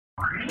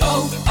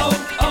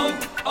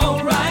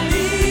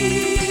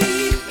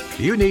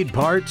You need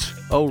parts?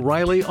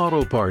 O'Reilly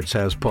Auto Parts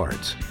has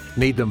parts.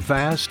 Need them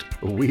fast?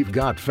 We've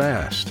got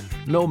fast.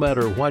 No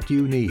matter what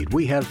you need,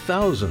 we have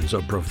thousands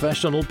of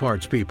professional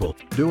parts people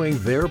doing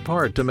their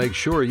part to make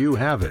sure you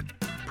have it.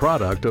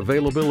 Product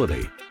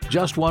availability.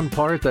 Just one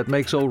part that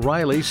makes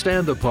O'Reilly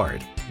stand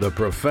apart. The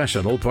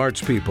professional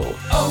parts people.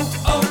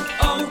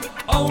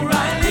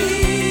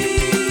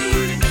 O'Reilly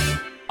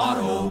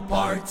Auto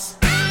Parts.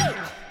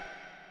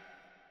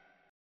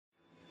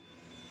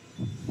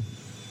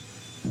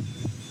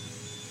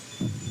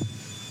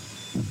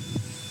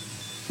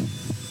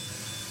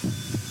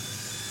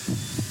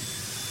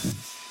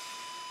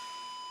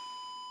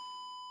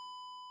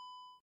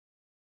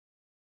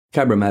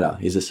 Cabramatta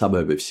is a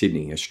suburb of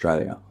Sydney,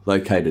 Australia,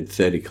 located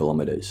 30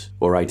 kilometres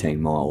or 18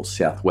 miles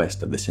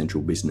southwest of the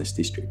central business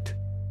district.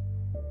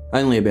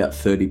 Only about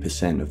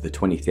 30% of the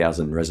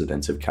 20,000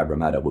 residents of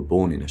Cabramatta were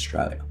born in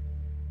Australia.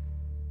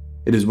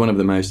 It is one of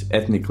the most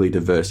ethnically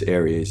diverse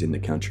areas in the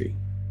country.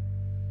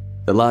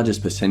 The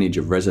largest percentage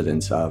of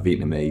residents are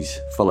Vietnamese,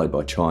 followed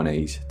by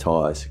Chinese,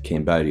 Thais,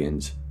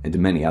 Cambodians, and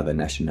many other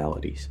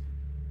nationalities.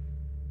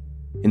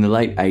 In the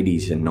late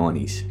 80s and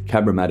 90s,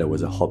 Cabramatta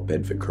was a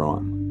hotbed for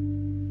crime.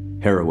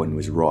 Heroin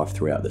was rife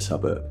throughout the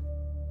suburb.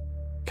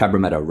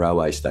 Cabramatta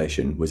railway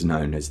station was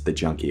known as the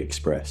Junkie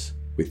Express,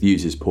 with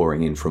users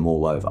pouring in from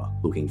all over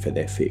looking for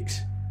their fix.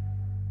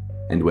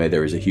 And where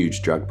there is a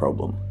huge drug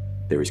problem,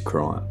 there is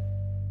crime.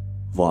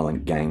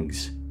 Violent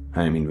gangs,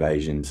 home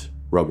invasions,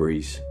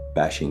 robberies,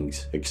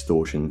 bashings,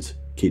 extortions,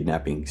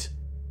 kidnappings,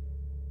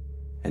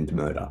 and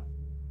murder.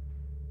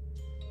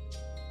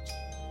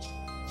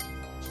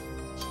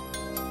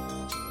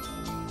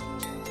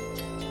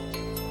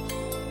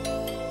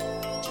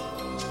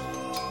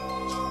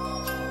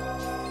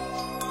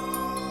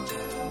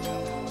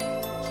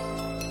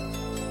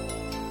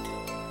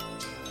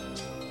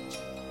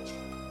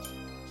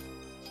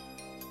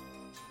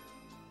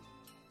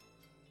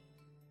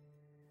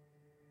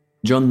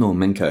 John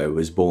Normenko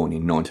was born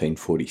in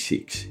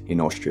 1946 in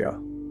Austria.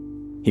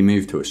 He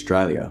moved to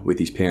Australia with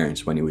his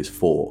parents when he was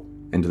 4,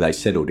 and they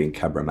settled in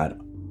Cabramatta.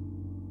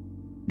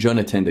 John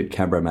attended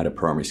Cabramatta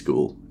Primary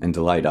School and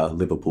later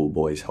Liverpool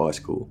Boys High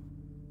School.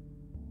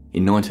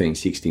 In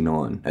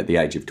 1969, at the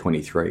age of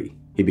 23,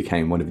 he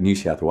became one of New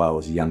South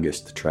Wales'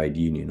 youngest trade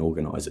union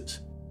organisers.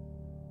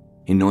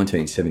 In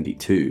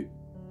 1972,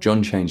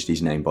 John changed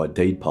his name by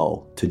deed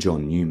poll to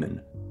John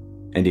Newman,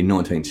 and in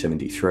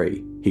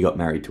 1973, he got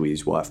married to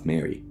his wife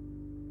Mary.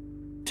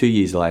 2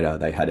 years later,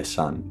 they had a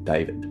son,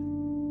 David.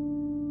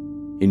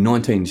 In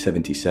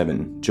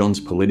 1977, John's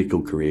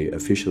political career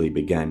officially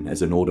began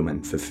as an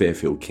alderman for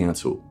Fairfield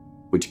Council,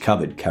 which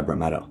covered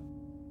Cabramatta.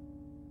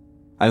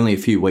 Only a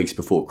few weeks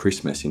before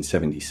Christmas in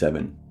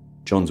 77,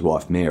 John's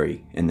wife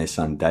Mary and their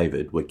son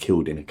David were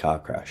killed in a car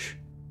crash.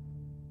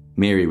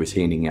 Mary was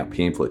handing out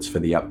pamphlets for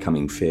the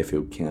upcoming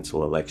Fairfield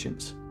Council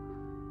elections.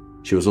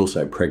 She was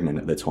also pregnant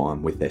at the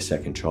time with their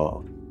second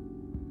child.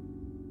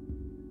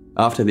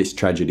 After this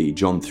tragedy,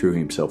 John threw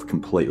himself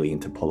completely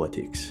into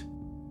politics.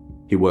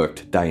 He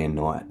worked day and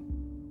night.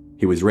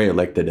 He was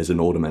re-elected as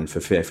an alderman for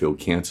Fairfield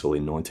Council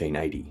in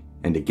 1980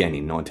 and again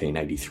in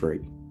 1983.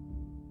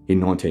 In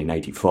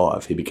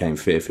 1985, he became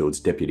Fairfield's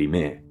deputy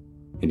mayor,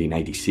 and in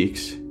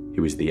 86, he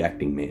was the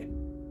acting mayor.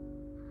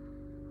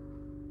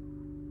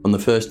 On the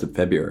 1st of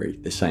February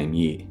the same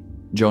year,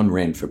 John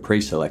ran for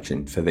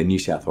pre-selection for the New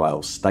South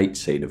Wales state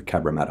seat of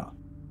Cabramatta,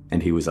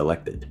 and he was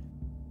elected.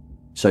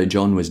 So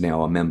John was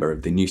now a member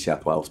of the New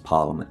South Wales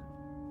Parliament,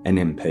 an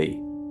MP,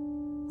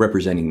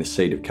 representing the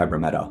seat of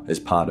Cabramatta as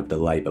part of the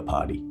Labor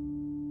Party.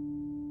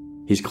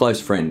 His close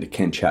friend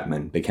Ken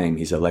Chapman became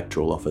his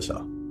electoral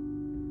officer.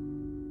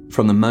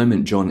 From the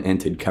moment John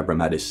entered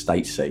Cabramatta's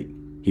state seat,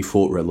 he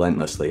fought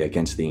relentlessly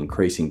against the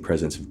increasing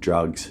presence of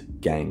drugs,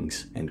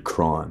 gangs, and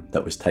crime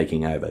that was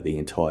taking over the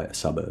entire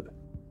suburb.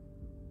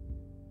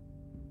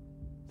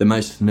 The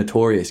most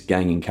notorious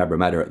gang in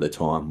Cabramatta at the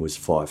time was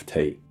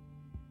 5T.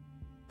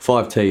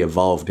 5T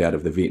evolved out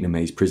of the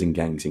Vietnamese prison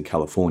gangs in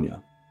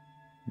California.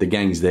 The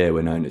gangs there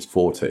were known as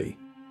 4T.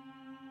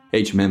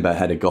 Each member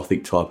had a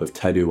gothic type of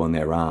tattoo on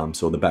their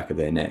arms or the back of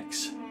their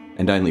necks,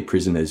 and only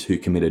prisoners who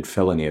committed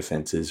felony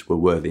offences were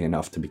worthy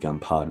enough to become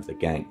part of the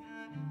gang.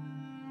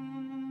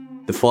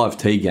 The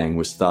 5T gang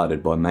was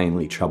started by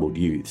mainly troubled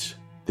youths,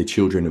 the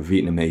children of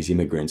Vietnamese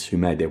immigrants who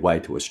made their way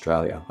to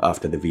Australia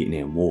after the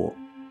Vietnam War.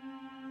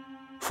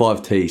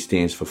 5T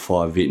stands for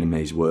 5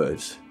 Vietnamese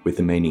words, with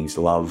the meanings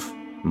love,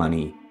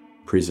 money,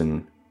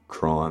 prison,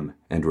 crime,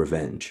 and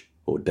revenge,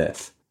 or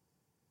death.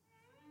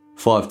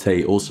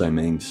 5T also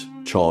means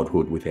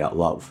childhood without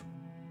love.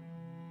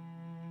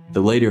 The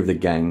leader of the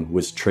gang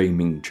was Tri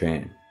Minh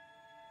Tran.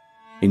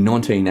 In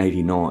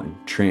 1989,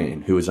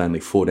 Tran, who was only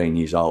 14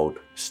 years old,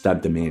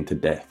 stabbed a man to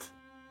death.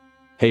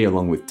 He,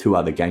 along with 2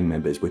 other gang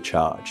members, were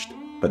charged,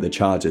 but the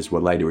charges were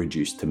later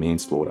reduced to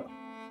manslaughter.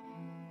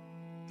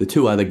 The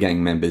 2 other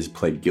gang members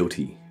pled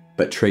guilty,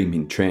 but Tri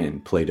Minh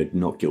Tran pleaded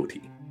not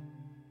guilty.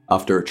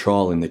 After a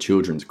trial in the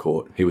Children's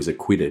Court, he was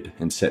acquitted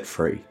and set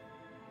free.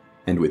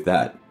 And with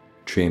that,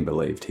 Tran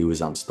believed he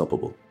was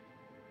unstoppable.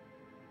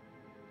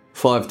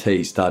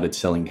 5T started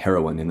selling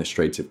heroin in the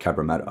streets of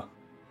Cabramatta.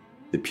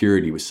 The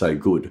purity was so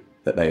good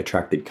that they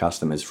attracted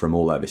customers from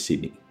all over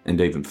Sydney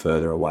and even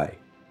further away.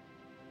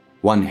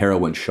 One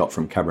heroin shot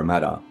from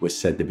Cabramatta was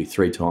said to be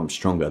 3 times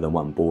stronger than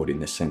one bought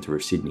in the centre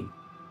of Sydney,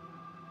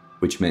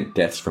 which meant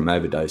deaths from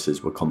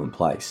overdoses were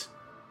commonplace.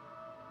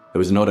 It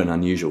was not an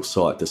unusual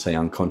sight to see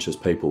unconscious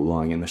people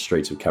lying in the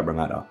streets of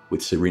Cabramatta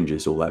with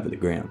syringes all over the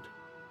ground.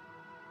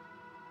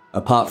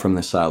 Apart from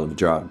the sale of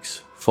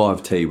drugs,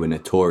 5T were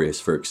notorious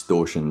for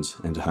extortions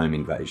and home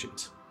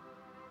invasions.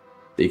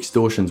 The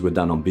extortions were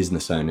done on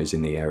business owners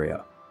in the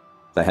area.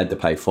 They had to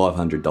pay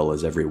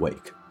 $500 every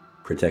week,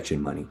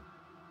 protection money.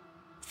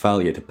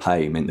 Failure to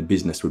pay meant the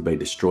business would be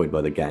destroyed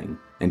by the gang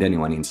and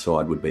anyone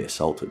inside would be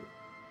assaulted.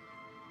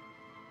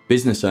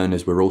 Business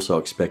owners were also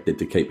expected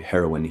to keep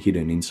heroin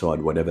hidden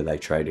inside whatever they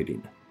traded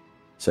in.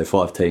 So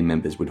 5T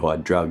members would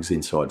hide drugs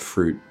inside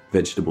fruit,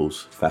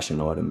 vegetables, fashion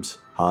items,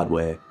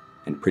 hardware,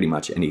 and pretty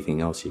much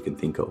anything else you can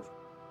think of.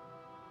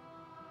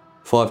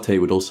 5T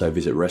would also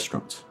visit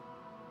restaurants.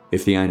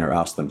 If the owner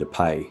asked them to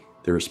pay,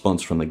 the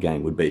response from the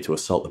gang would be to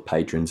assault the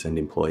patrons and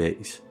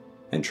employees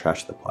and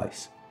trash the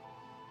place.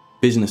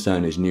 Business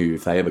owners knew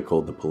if they ever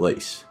called the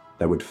police,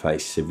 they would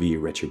face severe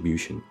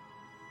retribution.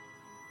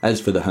 As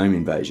for the home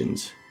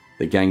invasions,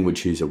 the gang would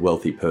choose a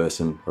wealthy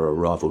person or a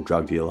rival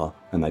drug dealer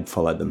and they'd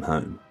follow them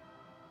home.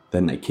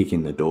 Then they'd kick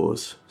in the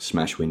doors,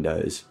 smash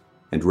windows,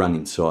 and run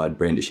inside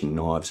brandishing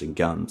knives and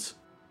guns.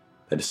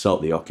 They'd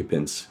assault the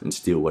occupants and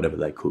steal whatever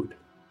they could.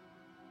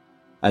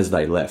 As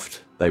they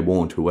left, they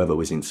warned whoever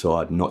was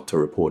inside not to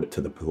report it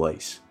to the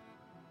police,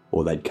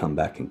 or they'd come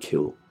back and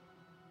kill.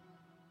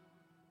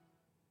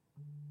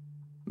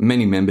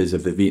 Many members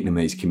of the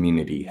Vietnamese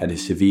community had a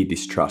severe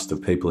distrust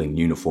of people in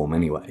uniform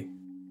anyway,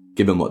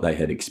 given what they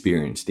had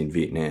experienced in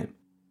Vietnam,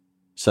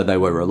 so they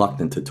were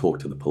reluctant to talk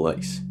to the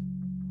police.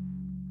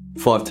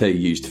 5T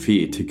used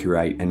fear to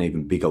create an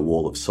even bigger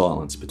wall of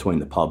silence between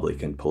the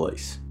public and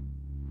police.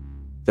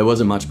 There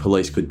wasn't much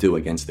police could do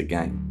against the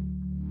gang.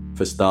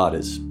 For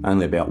starters,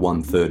 only about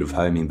 1/3 of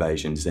home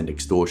invasions and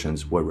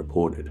extortions were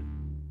reported.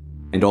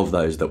 And of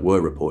those that were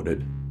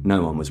reported,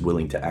 no one was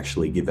willing to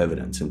actually give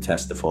evidence and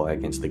testify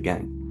against the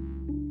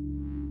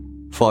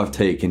gang.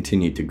 5T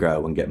continued to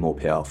grow and get more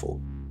powerful.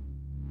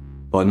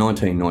 By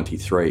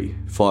 1993,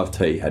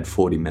 5T had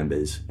 40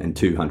 members and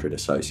 200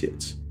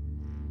 associates.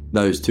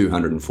 Those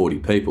 240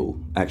 people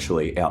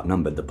actually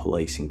outnumbered the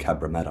police in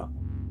Cabramatta.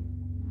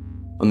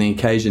 On the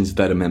occasions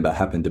that a member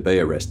happened to be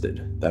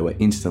arrested, they were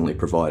instantly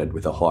provided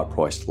with a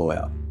high-priced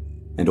lawyer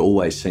and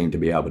always seemed to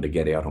be able to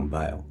get out on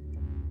bail.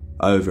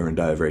 Over and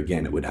over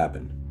again it would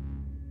happen.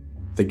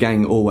 The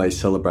gang always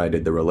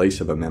celebrated the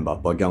release of a member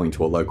by going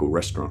to a local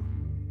restaurant.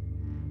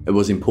 It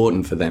was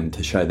important for them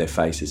to show their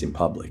faces in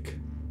public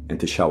and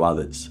to show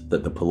others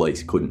that the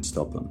police couldn't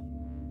stop them.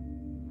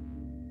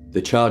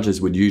 The charges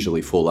would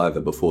usually fall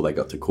over before they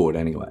got to court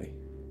anyway.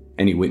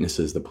 Any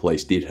witnesses the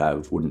police did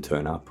have wouldn't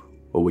turn up,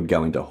 or would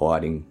go into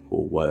hiding,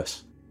 or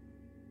worse.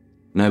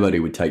 Nobody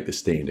would take the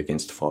stand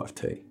against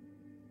 5T.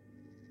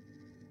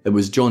 It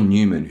was John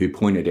Newman who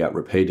pointed out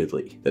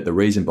repeatedly that the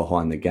reason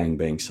behind the gang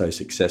being so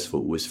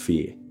successful was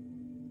fear.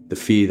 The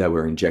fear they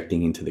were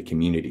injecting into the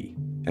community,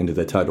 and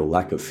the total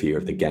lack of fear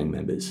of the gang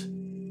members.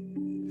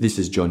 This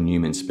is John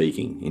Newman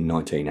speaking in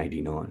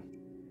 1989.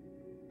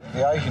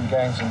 The Asian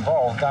gangs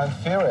involved don't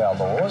fear our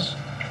laws,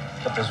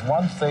 but there's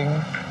one thing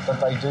that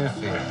they do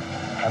fear,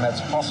 and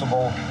that's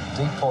possible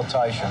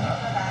deportation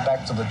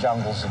back to the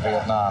jungles of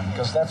Vietnam,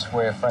 because that's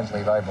where,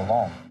 frankly, they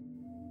belong.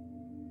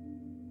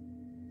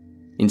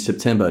 In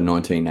September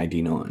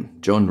 1989,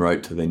 John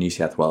wrote to the New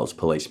South Wales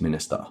Police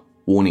Minister,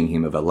 warning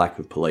him of a lack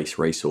of police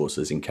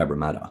resources in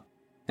Cabramatta,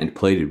 and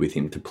pleaded with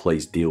him to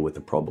please deal with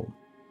the problem.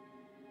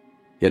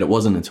 Yet it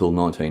wasn't until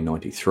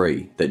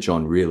 1993 that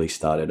John really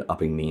started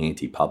upping the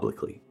ante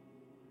publicly.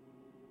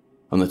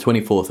 On the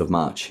 24th of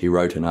March, he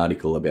wrote an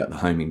article about the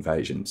home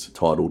invasions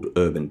titled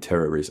Urban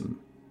Terrorism,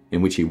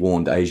 in which he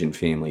warned Asian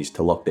families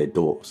to lock their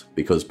doors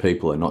because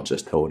people are not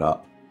just held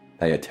up,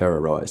 they are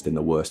terrorised in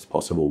the worst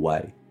possible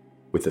way,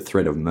 with the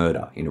threat of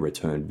murder in a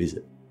return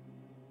visit.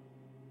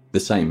 The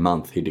same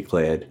month, he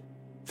declared,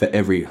 "For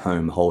every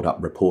home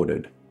hold-up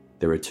reported,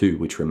 there are 2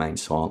 which remain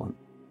silent."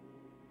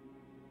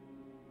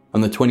 On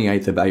the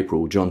 28th of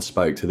April, John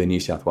spoke to the New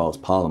South Wales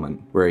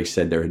Parliament, where he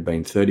said there had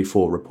been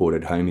 34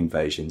 reported home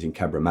invasions in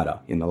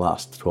Cabramatta in the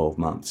last 12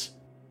 months.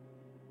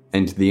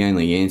 And the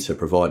only answer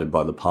provided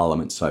by the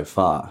Parliament so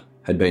far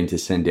had been to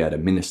send out a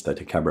minister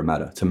to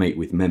Cabramatta to meet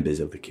with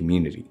members of the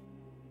community.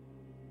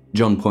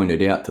 John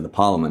pointed out to the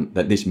Parliament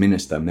that this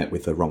minister met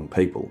with the wrong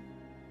people.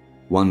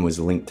 One was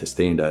linked to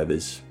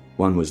standovers,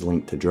 one was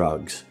linked to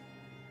drugs,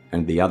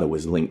 and the other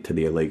was linked to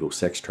the illegal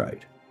sex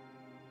trade.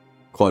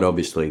 Quite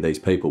obviously, these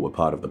people were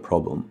part of the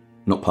problem,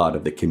 not part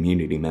of the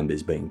community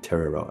members being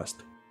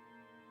terrorised.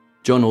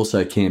 John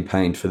also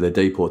campaigned for the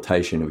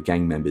deportation of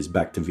gang members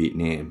back to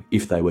Vietnam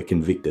if they were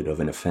convicted of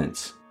an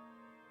offence.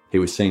 He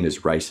was seen as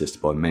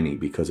racist by many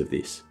because of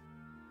this.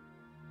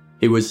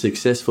 He was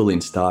successful in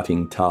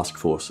starting Task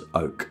Force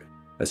Oak,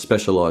 a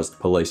specialised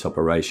police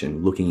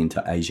operation looking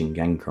into Asian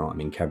gang crime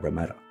in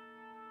Cabramatta.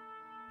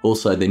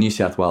 Also, the New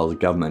South Wales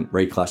government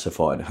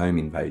reclassified home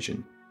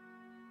invasion.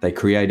 They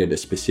created a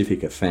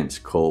specific offence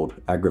called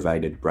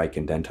aggravated break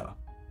and enter,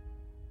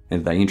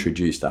 and they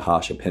introduced a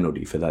harsher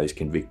penalty for those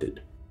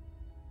convicted.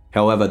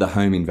 However, the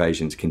home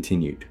invasions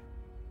continued.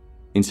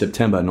 In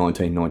September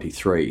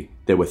 1993,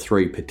 there were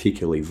 3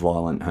 particularly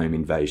violent home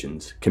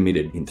invasions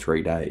committed in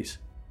 3 days.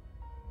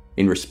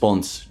 In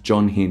response,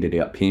 John handed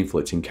out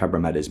pamphlets in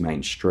Cabramatta's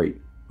main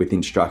street with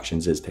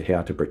instructions as to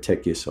how to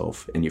protect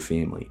yourself and your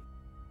family.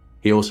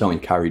 He also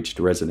encouraged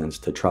residents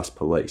to trust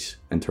police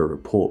and to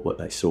report what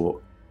they saw.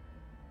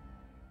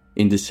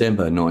 In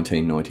December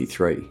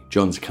 1993,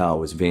 John's car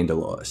was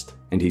vandalised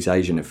and his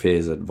Asian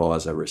Affairs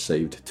advisor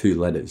received 2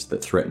 letters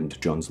that threatened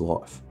John's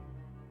life.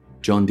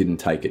 John didn't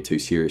take it too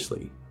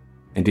seriously,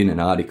 and in an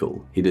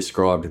article he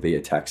described the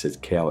attacks as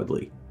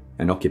cowardly,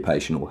 an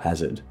occupational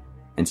hazard,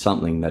 and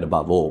something that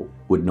above all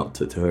would not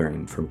deter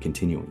him from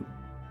continuing.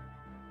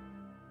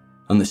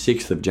 On the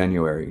 6th of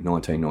January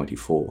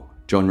 1994,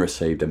 John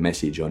received a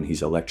message on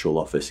his electoral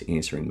office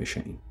answering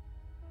machine.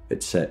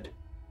 It said,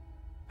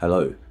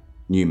 "Hello,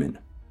 Newman.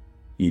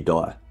 You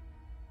die.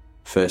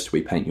 First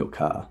we paint your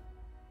car,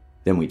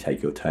 then we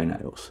take your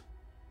toenails.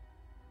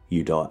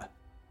 You die."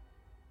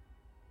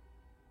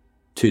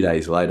 2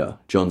 days later,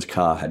 John's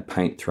car had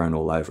paint thrown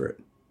all over it.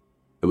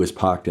 It was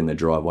parked in the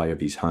driveway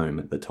of his home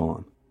at the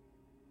time.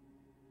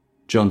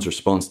 John's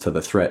response to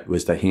the threat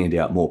was to hand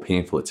out more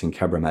pamphlets in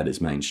Cabramatta's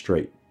main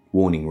street,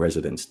 warning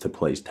residents to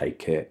please take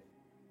care.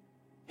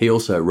 He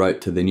also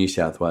wrote to the New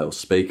South Wales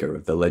Speaker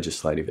of the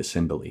Legislative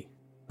Assembly,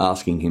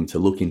 asking him to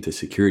look into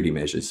security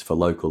measures for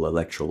local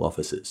electoral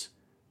officers,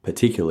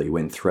 particularly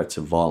when threats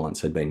of violence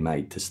had been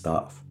made to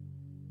staff.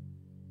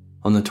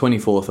 On the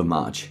 24th of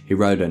March, he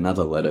wrote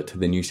another letter to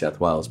the New South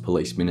Wales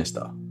Police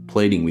Minister,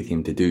 pleading with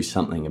him to do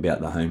something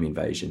about the home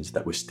invasions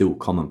that were still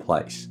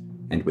commonplace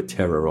and were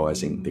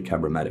terrorising the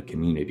Cabramatta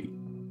community.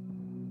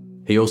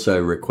 He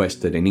also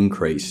requested an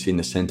increase in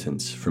the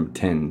sentence from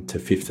 10 to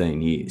 15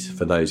 years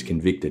for those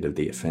convicted of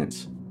the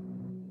offence.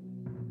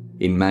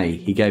 In May,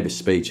 he gave a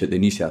speech at the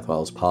New South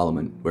Wales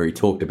Parliament where he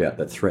talked about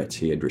the threats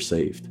he had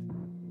received.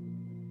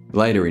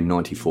 Later in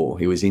 '94,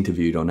 he was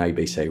interviewed on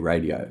ABC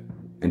Radio,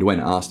 and when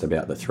asked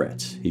about the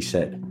threats, he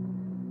said,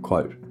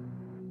 quote,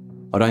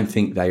 "I don't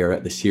think they are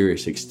at the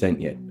serious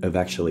extent yet of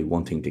actually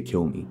wanting to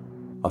kill me.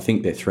 I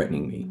think they're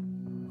threatening me.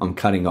 I'm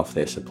cutting off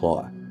their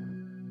supply.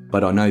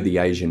 But I know the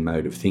Asian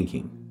mode of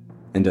thinking,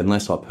 and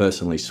unless I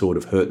personally sort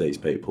of hurt these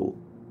people,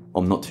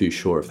 I'm not too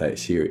sure if they are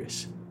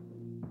serious.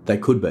 They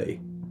could be.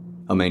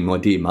 I mean, my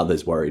dear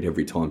mother's worried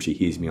every time she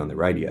hears me on the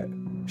radio.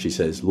 She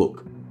says,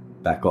 look,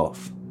 back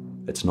off.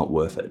 It's not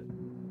worth it."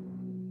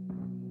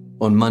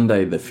 On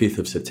Monday, the 5th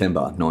of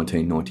September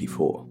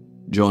 1994,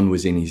 John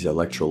was in his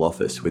electoral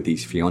office with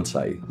his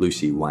fiancée,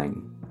 Lucy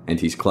Wang, and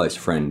his close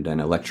friend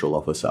and electoral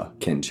officer,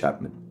 Ken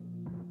Chapman.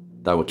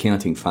 They were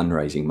counting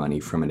fundraising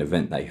money from an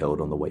event they held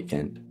on the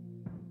weekend.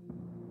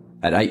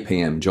 At 8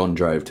 p.m, John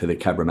drove to the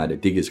Cabramatta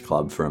Diggers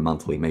Club for a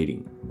monthly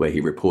meeting, where he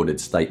reported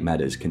state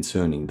matters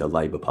concerning the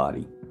Labor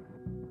Party.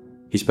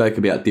 He spoke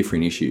about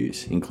different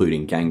issues,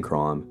 including gang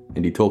crime,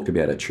 and he talked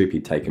about a trip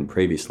he'd taken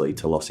previously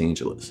to Los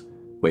Angeles,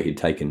 where he'd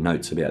taken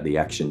notes about the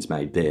actions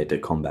made there to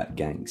combat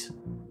gangs.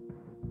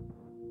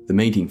 The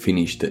meeting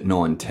finished at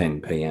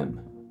 9:10 p.m,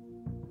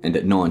 and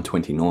at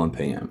 9:29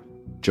 p.m,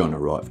 John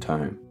arrived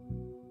home.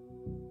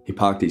 He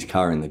parked his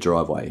car in the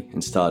driveway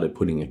and started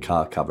putting a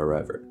car cover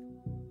over it.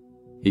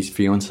 His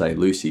fiancée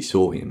Lucy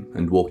saw him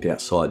and walked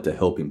outside to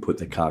help him put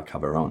the car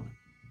cover on.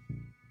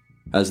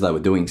 As they were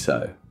doing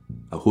so,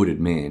 a hooded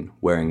man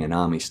wearing an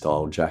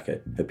army-style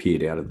jacket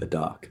appeared out of the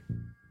dark.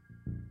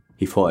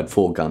 He fired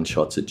 4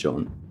 gunshots at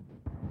John.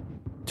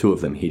 2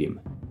 of them hit him.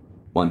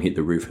 1 hit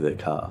the roof of the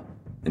car,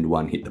 and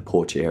 1 hit the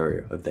porch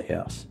area of the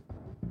house.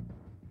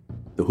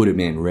 The hooded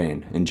man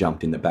ran and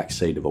jumped in the back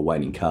seat of a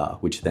waiting car,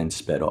 which then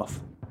sped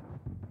off.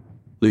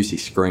 Lucy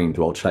screamed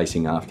while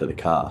chasing after the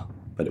car,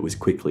 but it was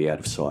quickly out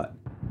of sight.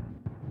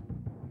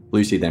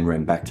 Lucy then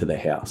ran back to the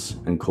house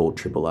and called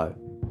 000.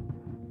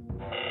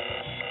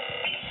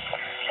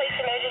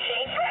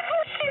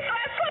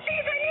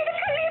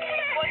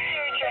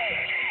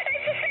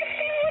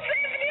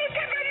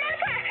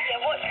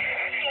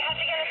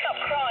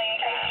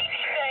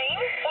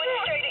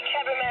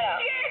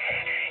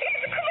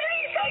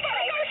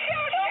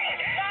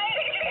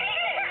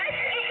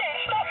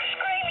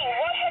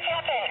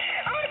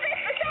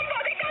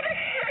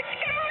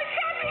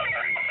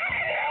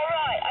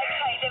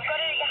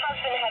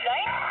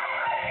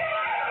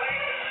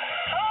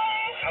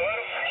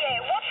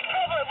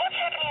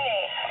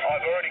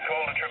 I've already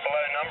called a 000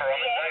 number.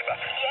 I'm a neighbour.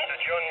 The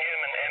John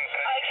Newman MP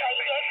has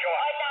been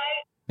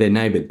shot. Their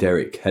neighbour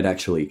Derek had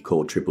actually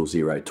called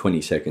 000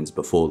 20 seconds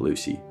before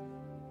Lucy.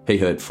 He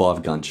heard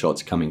 5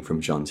 gunshots coming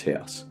from John's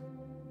house.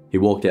 He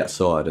walked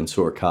outside and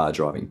saw a car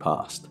driving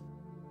past.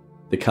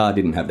 The car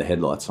didn't have the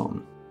headlights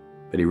on,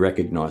 but he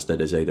recognised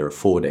it as either a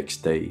Ford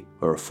XD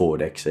or a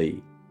Ford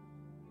XE.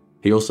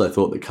 He also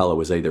thought the colour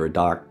was either a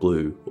dark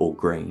blue or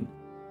green.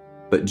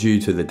 But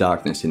due to the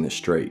darkness in the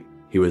street,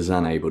 he was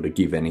unable to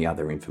give any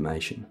other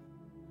information.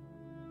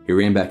 He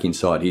ran back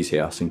inside his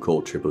house and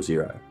called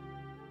 000.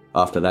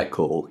 After that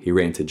call, he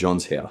ran to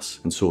John's house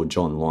and saw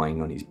John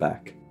lying on his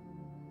back.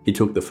 He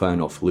took the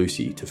phone off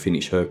Lucy to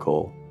finish her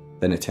call,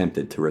 then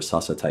attempted to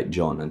resuscitate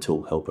John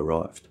until help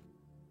arrived.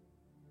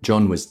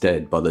 John was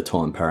dead by the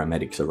time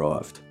paramedics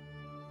arrived.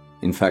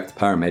 In fact,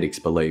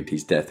 paramedics believed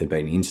his death had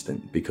been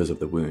instant because of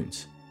the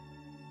wounds.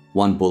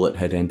 One bullet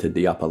had entered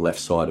the upper left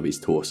side of his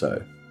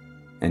torso,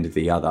 and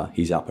the other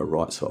his upper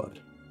right side,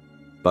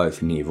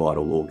 both near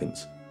vital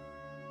organs.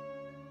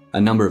 A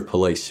number of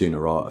police soon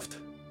arrived.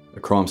 A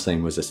crime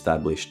scene was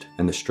established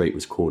and the street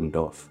was cordoned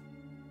off.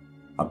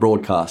 A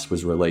broadcast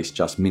was released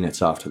just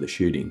minutes after the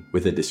shooting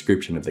with a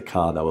description of the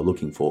car they were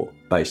looking for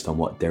based on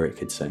what Derek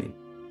had seen.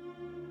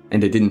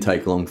 And it didn't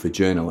take long for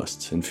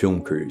journalists and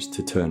film crews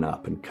to turn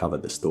up and cover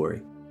the story.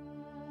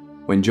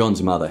 When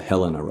John's mother,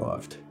 Helen,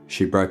 arrived,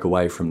 she broke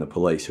away from the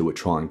police who were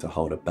trying to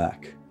hold her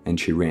back, and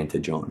she ran to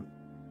John.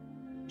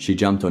 She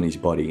jumped on his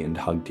body and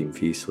hugged him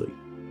fiercely.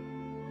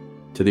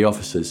 To the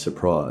officer's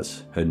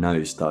surprise, her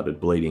nose started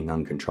bleeding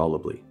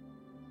uncontrollably.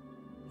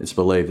 It's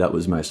believed that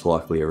was most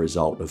likely a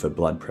result of her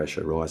blood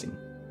pressure rising.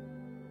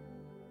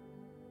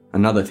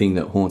 Another thing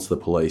that haunts the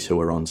police who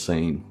were on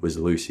scene was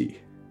Lucy,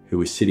 who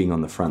was sitting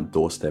on the front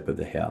doorstep of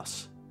the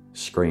house,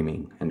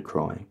 screaming and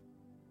crying.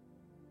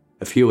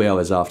 A few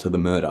hours after the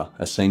murder,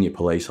 a senior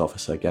police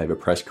officer gave a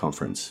press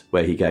conference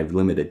where he gave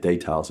limited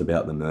details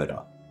about the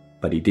murder,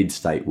 but he did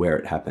state where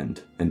it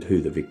happened and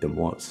who the victim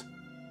was.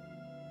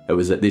 It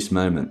was at this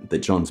moment that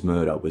John's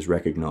murder was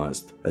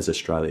recognised as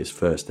Australia's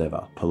first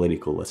ever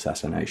political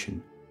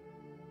assassination.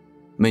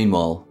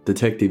 Meanwhile,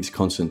 detectives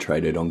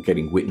concentrated on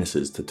getting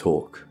witnesses to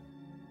talk.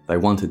 They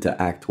wanted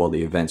to act while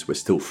the events were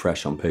still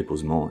fresh on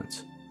people's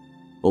minds.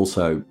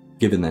 Also,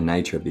 given the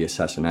nature of the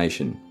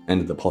assassination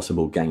and the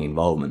possible gang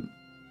involvement,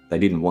 they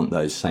didn't want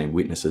those same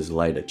witnesses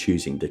later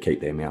choosing to keep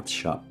their mouths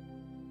shut.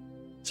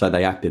 So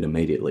they acted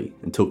immediately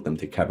and took them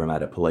to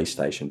Cabramatta Police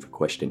Station for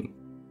questioning.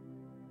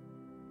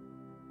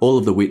 All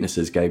of the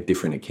witnesses gave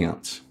different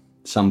accounts.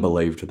 Some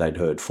believed they'd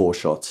heard 4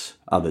 shots,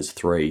 others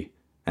 3,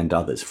 and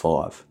others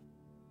 5.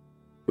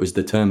 It was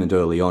determined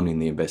early on in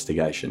the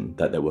investigation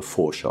that there were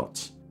 4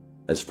 shots,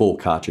 as 4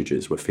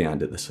 cartridges were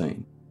found at the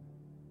scene.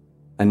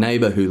 A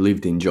neighbour who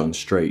lived in John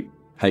Street,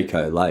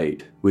 Heiko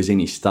Lade, was in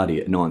his study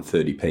at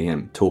 9:30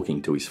 p.m.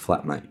 talking to his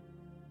flatmate.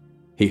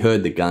 He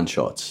heard the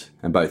gunshots,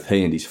 and both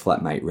he and his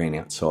flatmate ran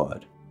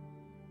outside.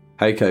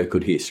 Heiko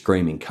could hear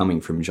screaming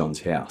coming from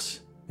John's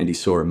house, and he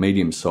saw a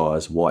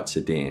medium-sized white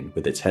sedan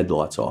with its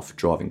headlights off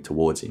driving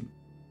towards him.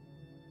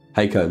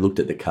 Heiko looked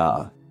at the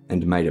car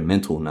and made a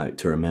mental note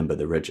to remember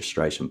the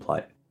registration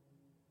plate.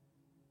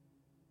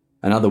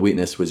 Another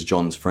witness was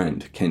John's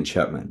friend, Ken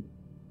Chapman.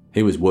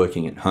 He was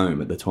working at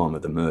home at the time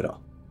of the murder.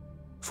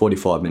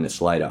 45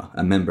 minutes later,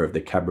 a member of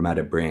the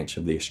Cabramatta branch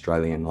of the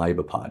Australian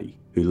Labor Party,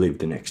 who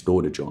lived next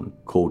door to John,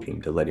 called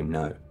him to let him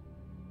know.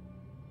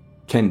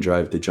 Ken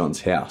drove to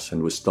John's house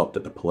and was stopped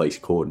at the police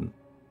cordon.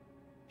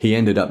 He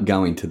ended up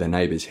going to the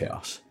neighbour's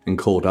house and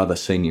called other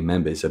senior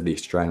members of the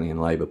Australian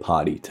Labor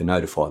Party to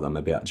notify them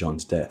about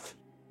John's death.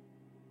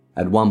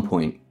 At one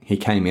point, he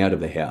came out of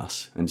the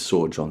house and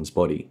saw John's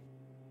body.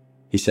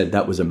 He said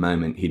that was a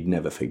moment he'd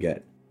never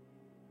forget.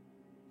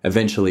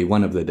 Eventually,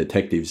 one of the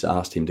detectives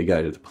asked him to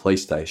go to the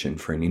police station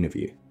for an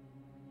interview.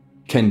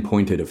 Ken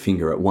pointed a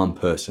finger at one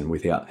person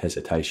without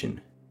hesitation.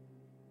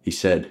 He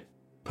said,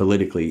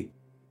 politically,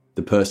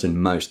 the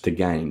person most to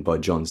gain by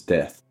John's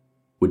death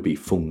would be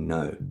Phung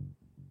Ngo.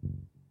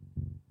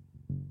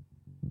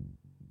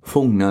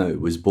 Phung Ngo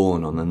was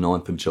born on the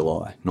 9th of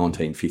July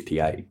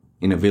 1958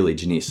 in a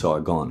village near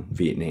Saigon,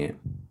 Vietnam.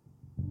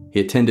 He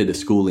attended a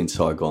school in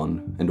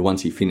Saigon, and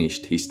once he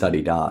finished, he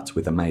studied arts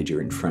with a major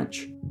in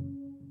French.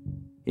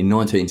 In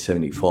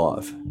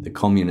 1975, the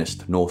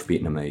communist North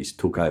Vietnamese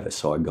took over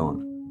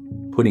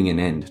Saigon, putting an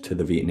end to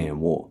the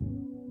Vietnam War.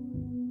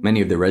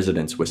 Many of the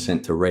residents were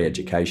sent to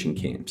re-education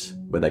camps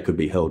where they could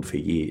be held for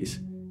years,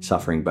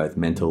 suffering both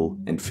mental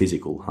and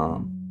physical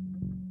harm.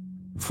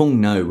 Phung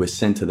Ngo was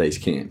sent to these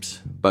camps,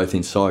 both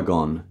in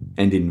Saigon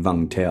and in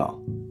Vung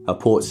Tau, a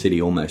port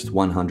city almost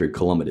 100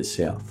 kilometres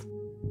south.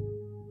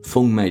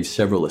 Phung made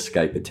several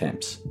escape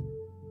attempts.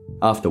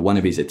 After one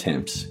of his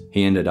attempts,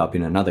 he ended up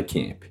in another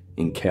camp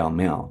in Khao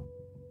Mau,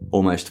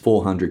 almost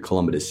 400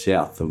 kilometres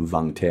south of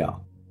Vung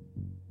Tau.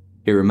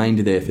 He remained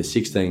there for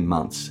 16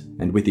 months,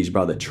 and with his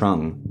brother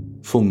Trung,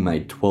 Phung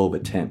made 12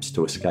 attempts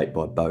to escape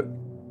by boat.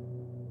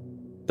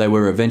 They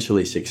were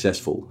eventually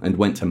successful and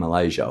went to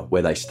Malaysia,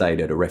 where they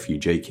stayed at a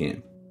refugee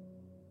camp.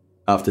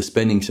 After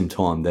spending some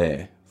time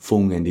there,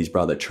 Phung and his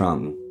brother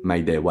Trung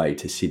made their way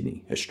to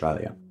Sydney,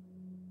 Australia.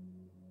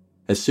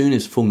 As soon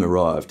as Phung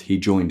arrived, he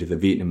joined the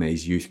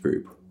Vietnamese youth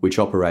group, which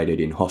operated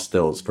in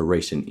hostels for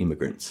recent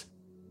immigrants.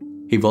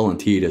 He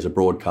volunteered as a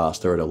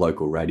broadcaster at a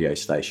local radio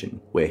station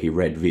where he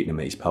read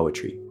Vietnamese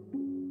poetry.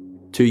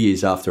 2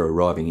 years after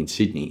arriving in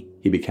Sydney,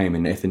 he became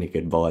an ethnic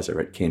advisor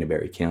at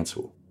Canterbury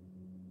Council.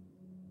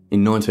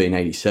 In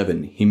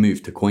 1987, he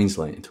moved to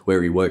Queensland,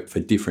 where he worked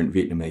for different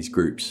Vietnamese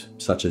groups,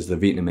 such as the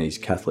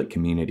Vietnamese Catholic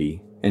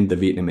Community and the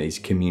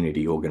Vietnamese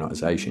Community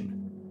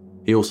Organisation.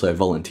 He also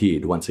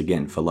volunteered once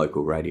again for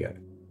local radio.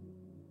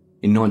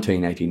 In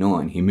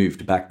 1989, he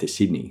moved back to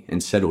Sydney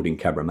and settled in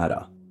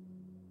Cabramatta.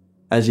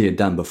 As he had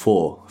done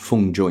before,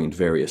 Fung joined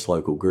various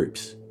local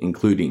groups,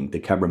 including the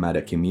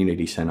Cabramatta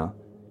Community Centre,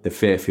 the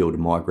Fairfield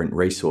Migrant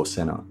Resource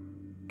Centre,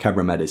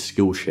 Cabramatta's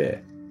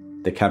Skillshare,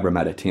 the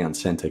Cabramatta Town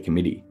Centre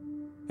Committee,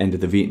 and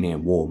the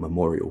Vietnam War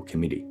Memorial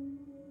Committee.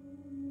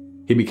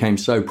 He became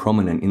so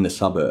prominent in the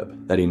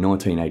suburb that in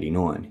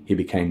 1989 he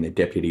became the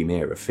Deputy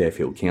Mayor of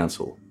Fairfield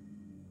Council,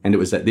 and it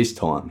was at this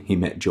time he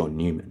met John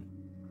Newman.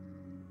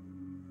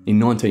 In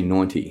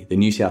 1990, the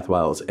New South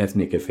Wales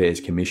Ethnic Affairs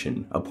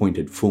Commission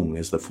appointed Fung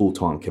as the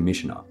full-time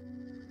commissioner,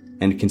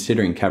 and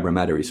considering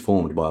Cabramatta is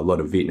formed by a lot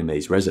of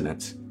Vietnamese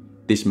residents,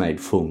 this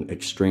made Fung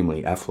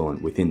extremely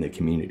affluent within the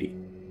community.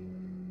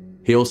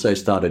 He also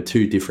started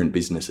 2 different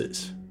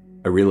businesses,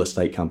 a real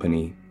estate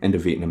company and a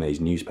Vietnamese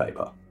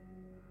newspaper.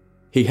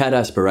 He had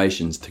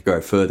aspirations to go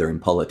further in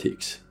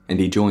politics, and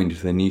he joined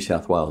the New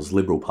South Wales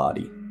Liberal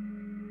Party.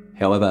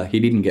 However, he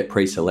didn't get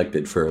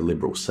pre-selected for a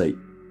Liberal seat.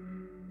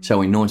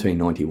 So in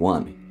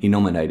 1991, he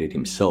nominated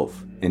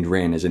himself and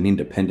ran as an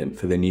independent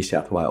for the New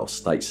South Wales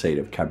state seat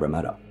of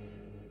Cabramatta.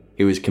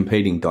 He was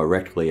competing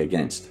directly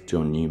against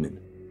John Newman.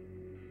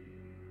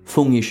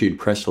 Fung issued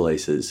press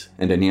releases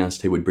and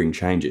announced he would bring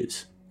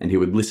changes, and he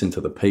would listen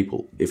to the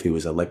people if he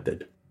was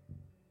elected.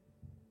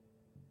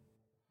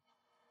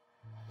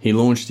 He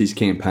launched his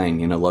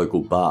campaign in a local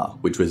bar,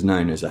 which was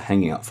known as a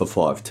hangout for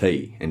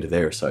 5T and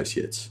their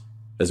associates,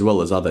 as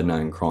well as other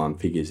known crime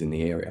figures in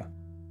the area.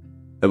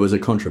 It was a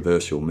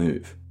controversial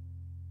move.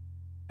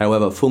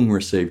 However, Fung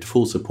received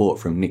full support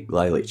from Nick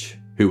Lalich,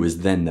 who was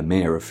then the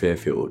Mayor of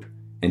Fairfield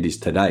and is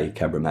today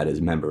Cabramatta's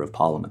Member of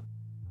Parliament.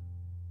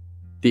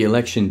 The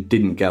election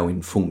didn't go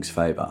in Fung's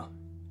favour.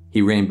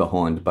 He ran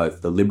behind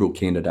both the Liberal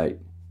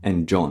candidate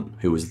and John,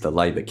 who was the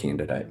Labor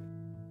candidate.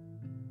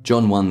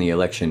 John won the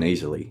election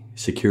easily,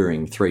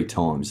 securing 3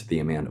 times the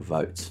amount of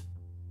votes.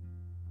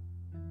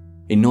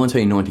 In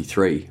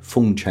 1993,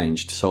 Fung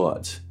changed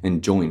sides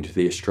and joined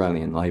the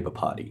Australian Labor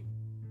Party,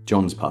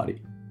 John's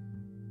party.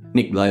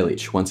 Nick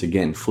Lalich once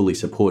again fully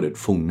supported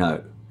Fung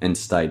No and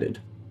stated,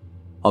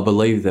 "I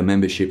believe the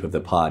membership of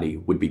the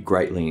party would be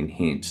greatly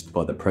enhanced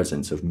by the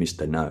presence of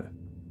Mr. No."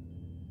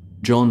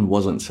 John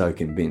wasn't so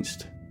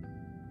convinced.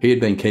 He had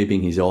been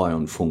keeping his eye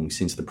on Fung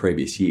since the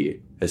previous year,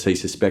 as he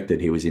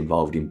suspected he was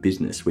involved in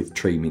business with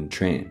Tri Minh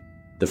Tran,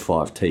 the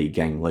 5T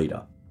gang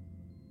leader.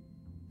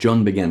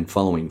 John began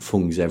following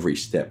Fung's every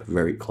step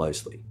very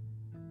closely.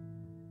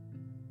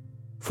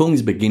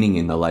 Fung's beginning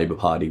in the Labor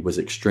Party was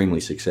extremely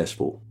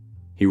successful.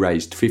 He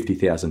raised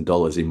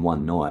 $50,000 in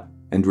one night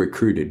and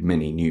recruited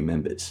many new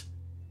members.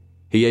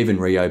 He even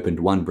reopened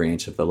one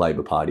branch of the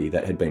Labor Party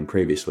that had been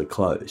previously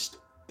closed,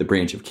 the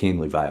branch of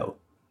Canley Vale,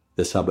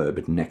 the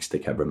suburb next to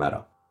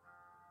Cabramatta.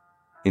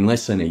 In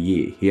less than a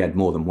year, he had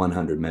more than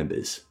 100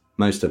 members,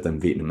 most of them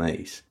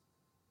Vietnamese.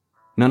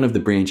 None of the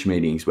branch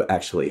meetings were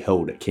actually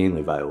held at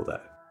Canley Vale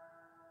though.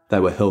 They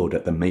were held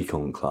at the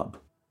Mekong Club.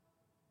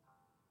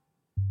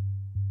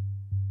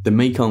 The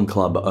Mekong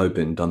Club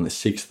opened on the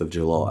 6th of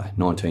July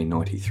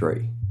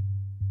 1993.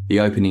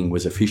 The opening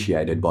was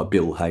officiated by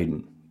Bill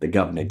Hayden, the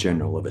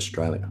Governor-General of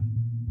Australia.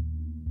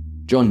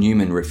 John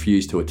Newman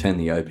refused to attend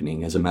the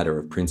opening as a matter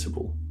of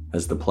principle,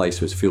 as the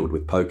place was filled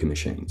with poker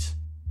machines.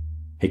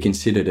 He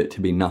considered it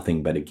to be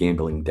nothing but a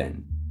gambling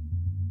den.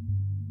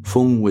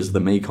 Fung was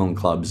the Mekong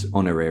Club's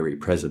honorary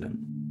president.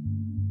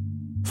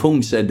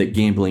 Fung said that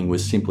gambling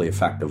was simply a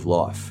fact of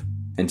life,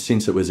 and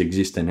since it was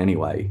existent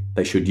anyway,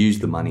 they should use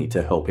the money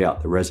to help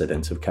out the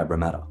residents of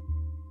Cabramatta.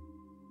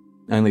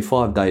 Only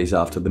 5 days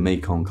after the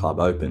Mekong Club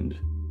opened,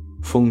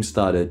 Fung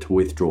started to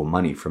withdraw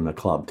money from the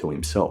club to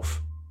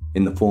himself,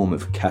 in the form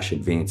of cash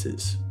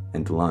advances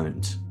and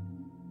loans.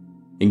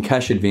 In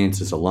cash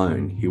advances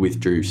alone, he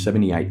withdrew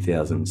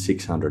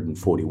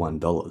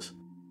 $78,641.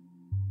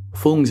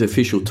 Fung's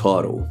official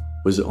title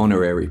was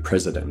honorary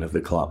president of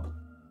the club,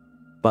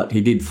 but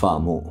he did far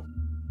more.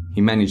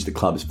 He managed the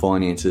club's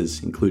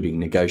finances, including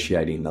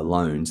negotiating the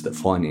loans that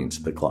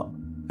financed the club,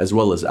 as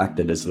well as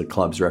acted as the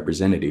club's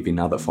representative in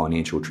other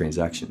financial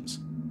transactions.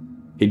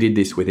 He did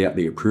this without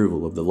the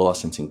approval of the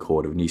Licensing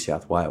Court of New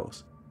South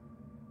Wales.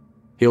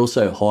 He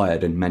also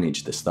hired and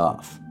managed the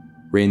staff,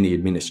 ran the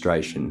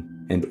administration,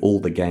 and all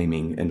the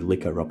gaming and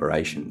liquor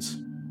operations.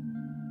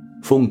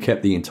 Fung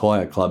kept the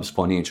entire club's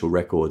financial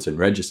records and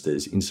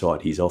registers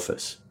inside his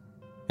office,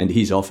 and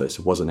his office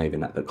wasn't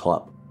even at the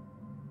club.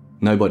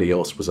 Nobody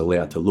else was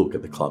allowed to look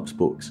at the club's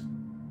books.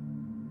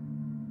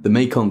 The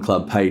Mekong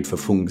Club paid for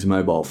Fung's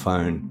mobile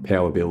phone,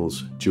 power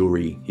bills,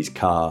 jewellery, his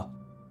car,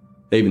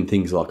 even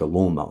things like a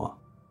lawnmower,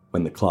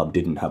 when the club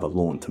didn't have a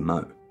lawn to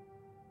mow.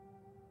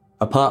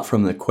 Apart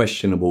from the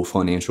questionable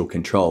financial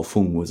control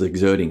Fung was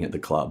exerting at the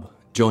club,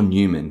 John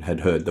Newman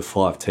had heard the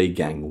 5T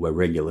gang were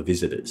regular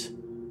visitors.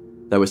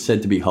 They were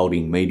said to be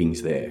holding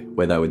meetings there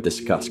where they would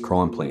discuss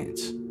crime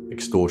plans,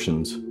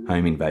 extortions,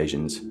 home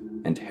invasions,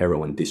 and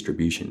heroin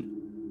distribution.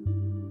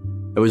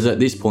 It was at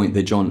this point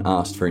that John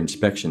asked for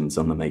inspections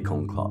on the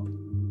Mekong Club.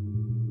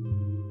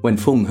 When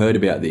Fung heard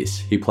about this,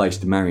 he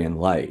placed Marion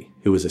Lay,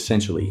 who was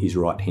essentially his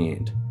right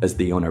hand, as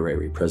the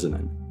honorary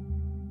president.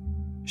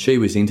 She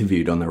was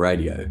interviewed on the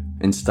radio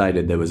and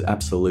stated there was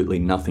absolutely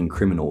nothing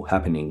criminal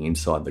happening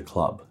inside the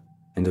club,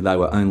 and they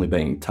were only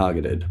being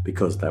targeted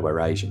because they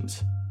were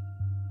Asians.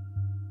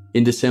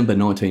 In December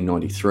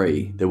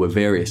 1993, there were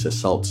various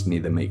assaults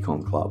near the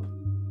Mekong Club.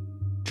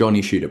 John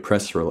issued a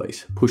press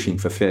release pushing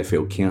for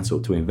Fairfield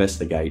Council to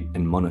investigate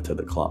and monitor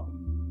the club.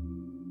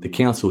 The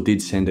council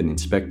did send an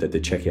inspector to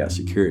check out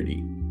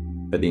security,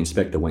 but the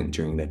inspector went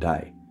during the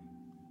day.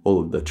 All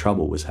of the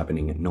trouble was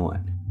happening at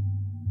night.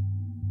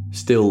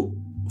 Still,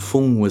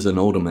 Fung was an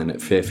alderman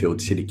at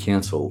Fairfield City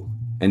Council,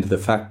 and the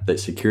fact that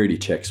security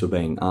checks were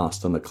being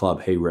asked on the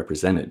club he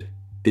represented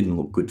didn't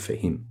look good for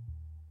him.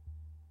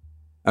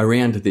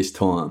 Around this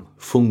time,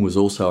 Fung was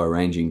also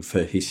arranging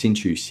for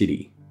Hsinchu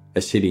City,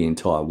 a city in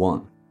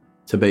Taiwan,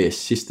 to be a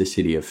sister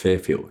city of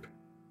Fairfield.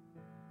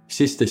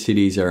 Sister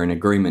cities are an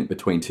agreement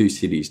between two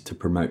cities to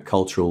promote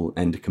cultural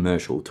and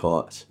commercial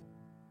ties.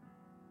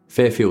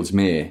 Fairfield's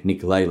mayor,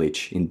 Nick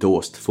Lalich,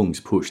 endorsed Fung's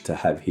push to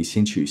have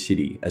Hsinchu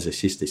City as a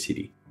sister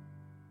city.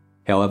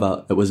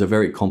 However, it was a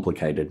very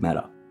complicated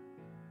matter.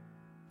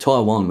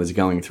 Taiwan was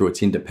going through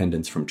its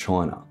independence from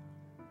China,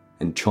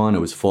 and China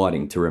was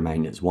fighting to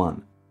remain as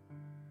one.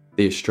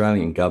 The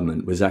Australian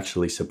government was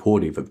actually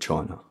supportive of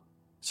China,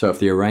 so if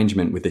the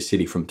arrangement with the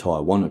city from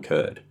Taiwan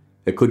occurred,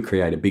 it could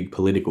create a big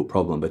political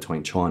problem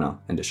between China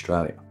and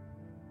Australia.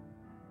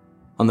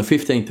 On the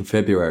 15th of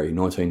February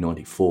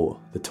 1994,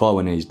 the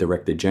Taiwanese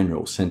Director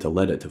General sent a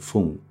letter to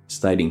Fung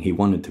stating he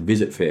wanted to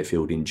visit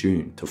Fairfield in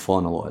June to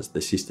finalise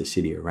the sister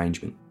city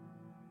arrangement.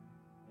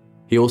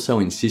 He also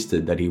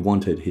insisted that he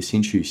wanted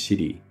Hsinchu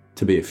City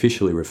to be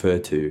officially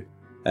referred to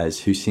as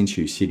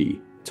Hsinchu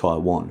City,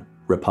 Taiwan,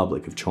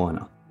 Republic of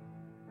China.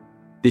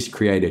 This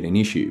created an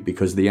issue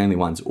because the only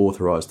ones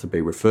authorised to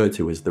be referred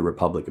to as the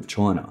Republic of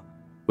China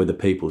were the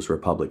People's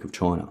Republic of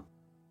China.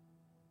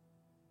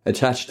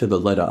 Attached to the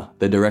letter,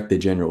 the Director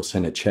General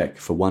sent a cheque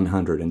for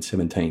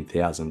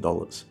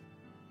 $117,000.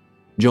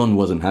 John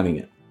wasn't having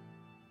it.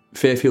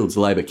 Fairfield's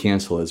Labor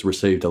councillors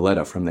received a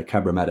letter from the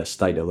Cabramatta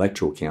State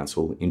Electoral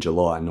Council in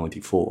July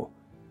 1994,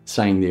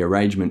 saying the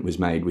arrangement was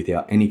made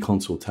without any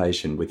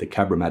consultation with the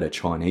Cabramatta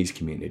Chinese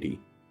community,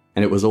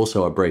 and it was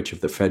also a breach of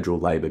the federal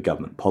Labor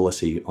government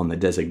policy on the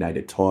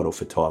designated title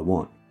for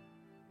Taiwan.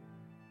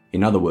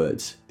 In other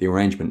words, the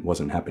arrangement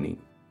wasn't happening.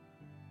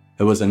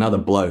 It was another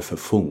blow for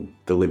Fung,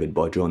 delivered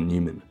by John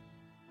Newman.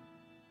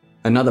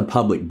 Another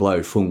public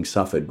blow Fung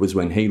suffered was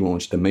when he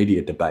launched a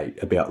media debate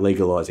about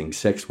legalising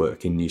sex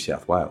work in New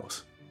South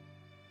Wales.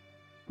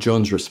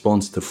 John's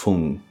response to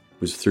Fung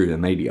was through the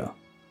media.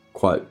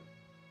 Quote,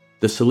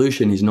 "The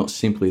solution is not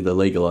simply the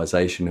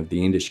legalisation of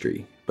the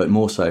industry, but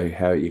more so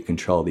how you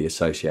control the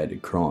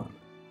associated crime.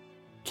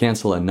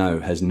 Councillor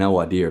No has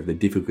no idea of the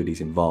difficulties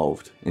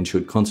involved and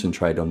should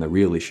concentrate on the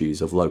real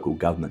issues of local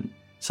government,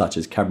 such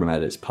as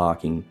Cabramatta's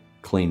parking,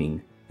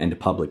 cleaning and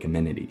public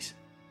amenities."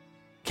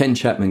 Ken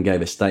Chapman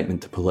gave a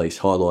statement to police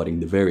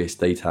highlighting the various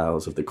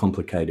details of the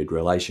complicated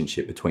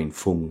relationship between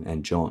Fung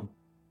and John.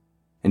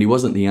 And he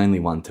wasn't the only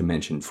one to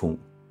mention Fung.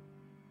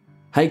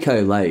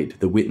 Heiko Lade,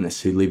 the witness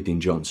who lived in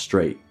John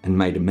Street and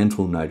made a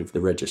mental note of the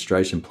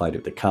registration plate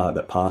of the car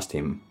that passed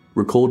him,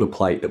 recalled a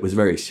plate that was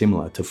very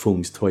similar to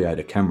Fung's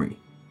Toyota Camry.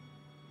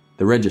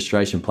 The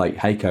registration plate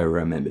Heiko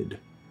remembered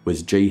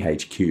was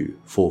GHQ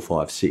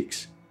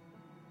 456.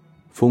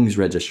 Fung's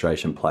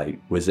registration plate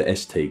was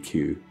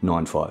STQ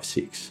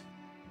 956.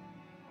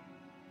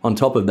 On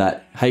top of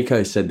that,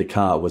 Heiko said the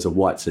car was a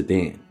white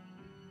sedan.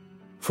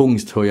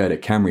 Fung's Toyota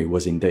Camry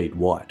was indeed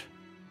white.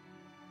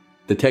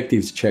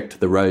 Detectives checked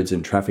the Roads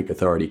and Traffic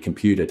Authority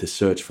computer to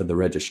search for the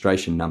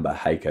registration number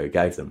Heiko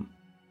gave them.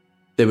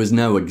 There was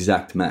no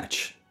exact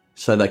match,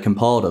 so they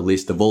compiled a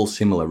list of all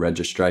similar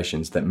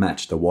registrations that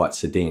matched a white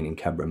sedan in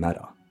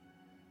Cabramatta.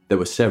 There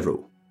were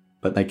several,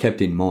 but they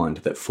kept in mind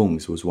that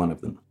Fung's was one of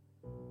them.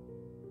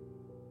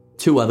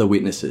 Two other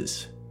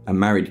witnesses, a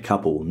married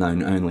couple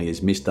known only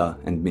as Mr.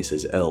 and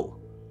Mrs. L,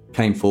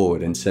 came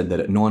forward and said that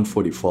at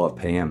 9:45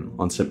 p.m.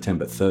 on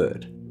September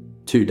 3rd,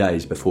 2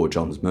 days before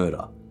John's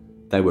murder,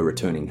 they were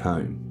returning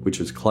home, which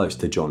was close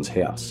to John's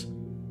house.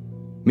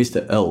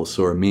 Mr. L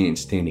saw a man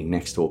standing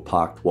next to a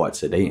parked white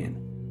sedan.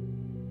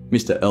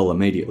 Mr. L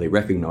immediately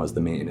recognised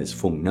the man as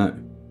Fung No.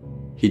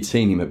 He'd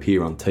seen him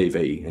appear on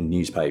TV and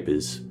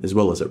newspapers, as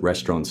well as at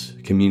restaurants,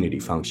 community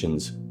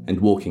functions, and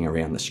walking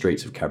around the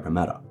streets of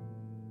Cabramatta.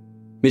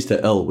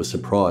 Mr. L was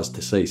surprised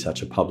to see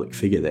such a public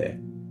figure there,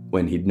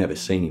 when he'd never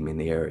seen him in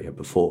the area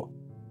before.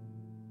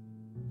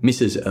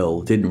 Mrs.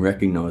 L didn't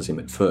recognise him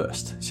at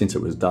first, since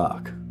it was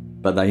dark,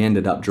 but they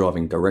ended up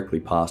driving directly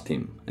past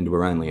him and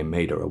were only a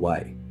metre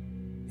away,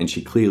 and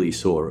she clearly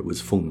saw it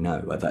was Fung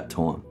No at that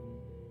time.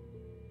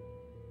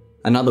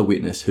 Another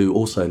witness who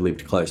also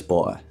lived close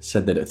by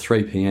said that at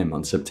 3 p.m.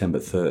 on September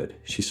 3rd,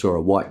 she saw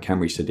a white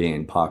Camry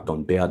sedan parked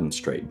on Bowden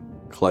Street,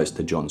 close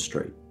to John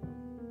Street.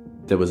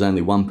 There was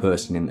only one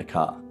person in the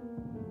car.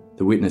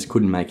 The witness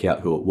couldn't make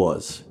out who it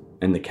was,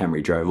 and the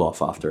Camry drove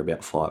off after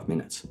about 5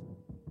 minutes.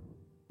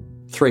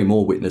 3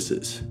 more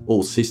witnesses,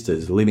 all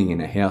sisters living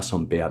in a house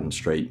on Bowden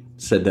Street,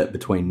 said that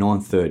between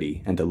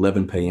 9:30 and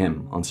 11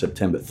 p.m. on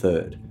September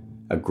 3rd,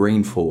 a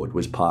green Ford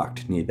was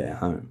parked near their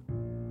home.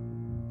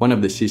 One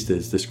of the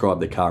sisters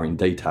described the car in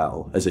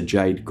detail as a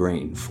jade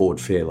green Ford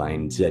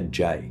Fairlane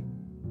ZJ.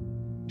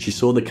 She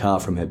saw the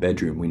car from her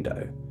bedroom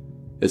window.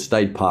 It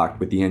stayed parked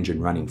with the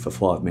engine running for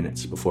 5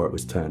 minutes before it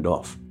was turned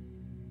off.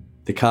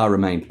 The car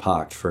remained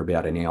parked for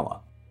about an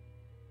hour.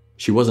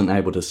 She wasn't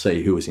able to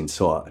see who was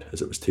inside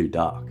as it was too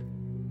dark.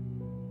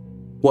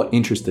 What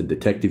interested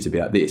detectives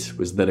about this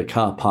was that a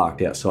car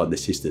parked outside the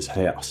sister's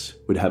house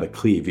would have a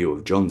clear view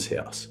of John's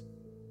house.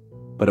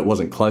 But it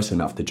wasn't close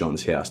enough to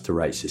John's house to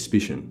raise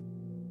suspicion.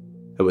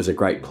 It was a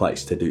great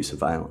place to do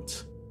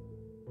surveillance.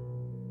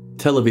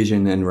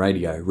 Television and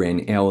radio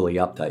ran hourly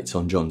updates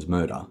on John's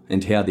murder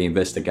and how the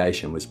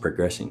investigation was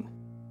progressing.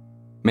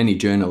 Many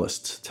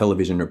journalists,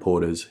 television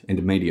reporters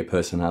and media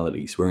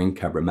personalities were in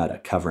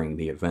Cabramatta covering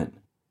the event.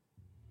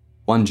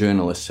 One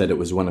journalist said it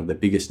was one of the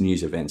biggest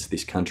news events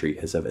this country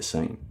has ever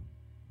seen.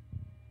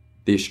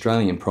 The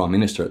Australian Prime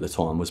Minister at the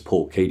time was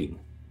Paul Keating.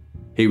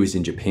 He was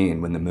in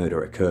Japan when the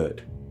murder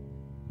occurred.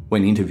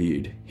 When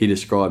interviewed, he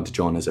described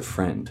John as a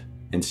friend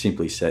and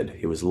simply said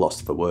he was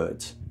lost for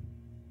words.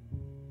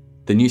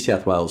 The New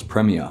South Wales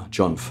Premier,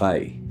 John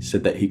Fay,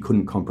 said that he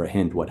couldn't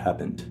comprehend what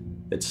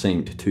happened. It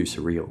seemed too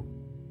surreal.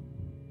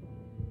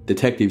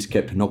 Detectives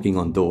kept knocking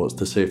on doors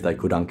to see if they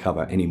could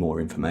uncover any more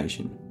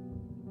information.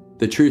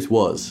 The truth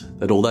was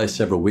that although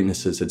several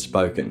witnesses had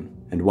spoken,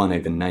 and one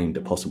even named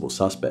a possible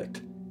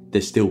suspect,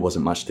 there still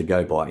wasn't much to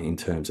go by in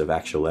terms of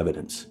actual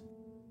evidence.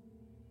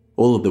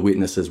 All of the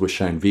witnesses were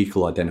shown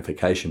vehicle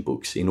identification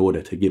books in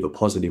order to give a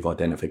positive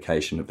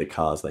identification of the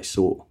cars they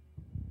saw,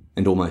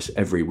 and almost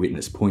every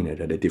witness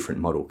pointed at a different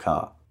model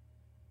car.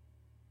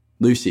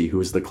 Lucy, who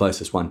was the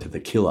closest one to the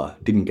killer,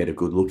 didn't get a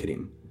good look at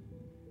him.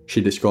 She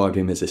described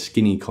him as a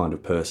skinny kind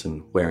of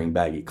person wearing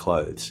baggy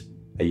clothes,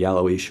 a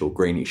yellowish or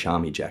greenish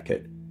army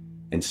jacket,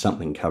 and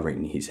something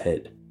covering his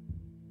head.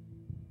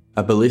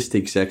 A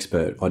ballistics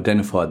expert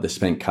identified the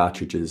spent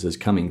cartridges as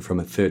coming from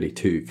a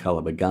 .32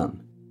 caliber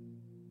gun.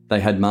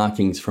 They had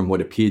markings from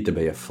what appeared to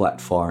be a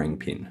flat firing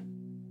pin.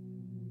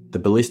 The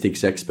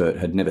ballistics expert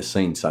had never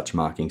seen such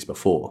markings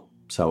before,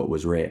 so it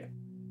was rare.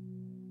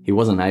 He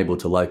wasn't able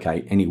to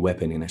locate any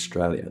weapon in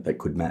Australia that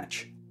could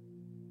match.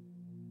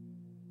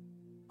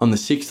 On the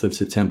 6th of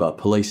September,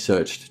 police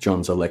searched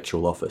John's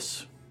electoral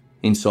office.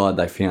 Inside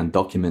they found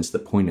documents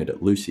that pointed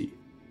at Lucy.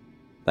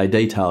 They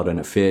detailed an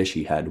affair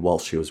she had while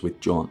she was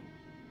with John.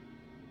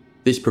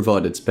 This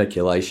provided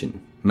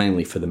speculation,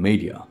 mainly for the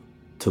media,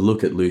 to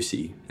look at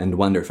Lucy and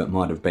wonder if it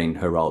might have been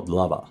her old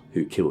lover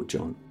who killed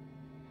John.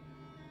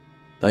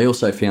 They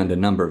also found a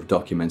number of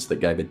documents that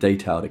gave a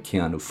detailed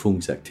account of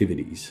Fung's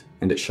activities,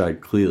 and it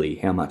showed clearly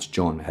how much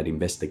John had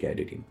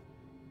investigated him.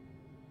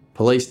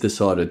 Police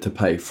decided to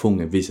pay Fung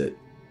a visit,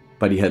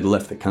 but he had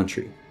left the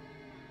country.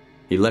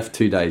 He left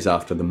 2 days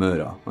after the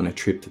murder on a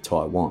trip to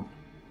Taiwan,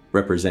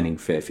 representing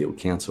Fairfield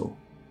Council.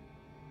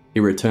 He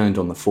returned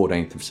on the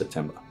 14th of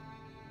September.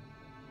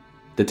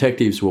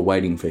 Detectives were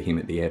waiting for him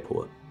at the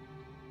airport.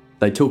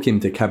 They took him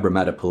to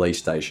Cabramatta Police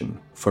Station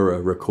for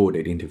a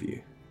recorded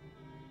interview.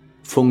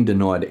 Fung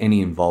denied any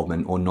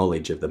involvement or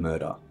knowledge of the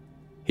murder.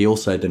 He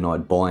also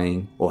denied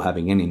buying or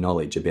having any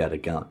knowledge about a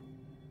gun.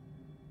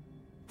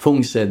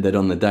 Fung said that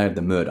on the day of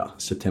the murder,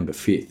 September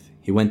 5th,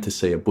 he went to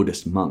see a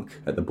Buddhist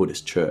monk at the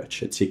Buddhist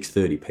church at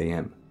 6:30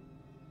 p.m.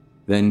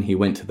 Then he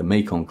went to the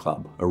Mekong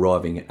Club,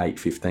 arriving at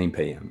 8:15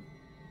 p.m.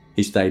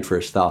 He stayed for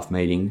a staff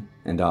meeting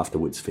and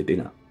afterwards for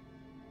dinner.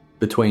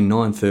 Between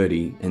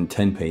 9:30 and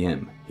 10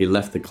 p.m, he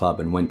left the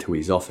club and went to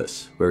his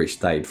office, where he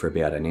stayed for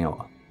about an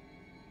hour.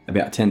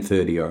 About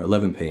 10:30 or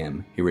 11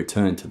 p.m, he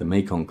returned to the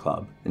Mekong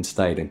Club and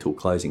stayed until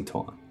closing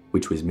time,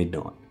 which was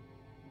midnight.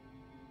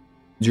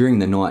 During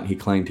the night, he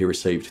claimed he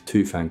received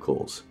 2 phone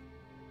calls.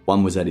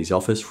 One was at his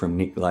office from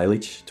Nick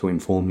Lalich to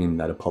inform him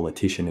that a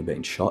politician had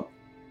been shot.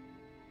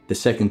 The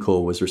second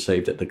call was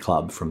received at the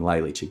club from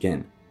Lalich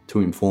again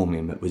to inform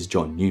him it was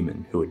John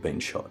Newman who had been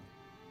shot.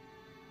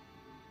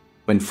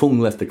 When Fung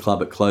left the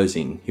club at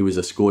closing, he was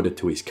escorted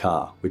to his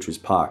car, which was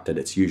parked at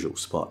its usual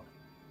spot.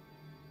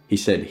 He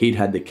said he'd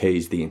had the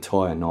keys the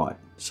entire night,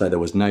 so there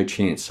was no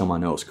chance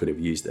someone else could have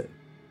used it.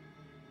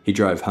 He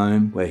drove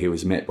home, where he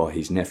was met by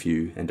his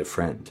nephew and a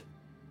friend.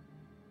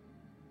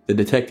 The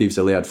detectives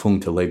allowed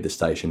Fung to leave the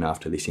station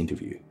after this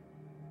interview.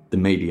 The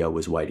media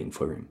was waiting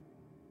for him.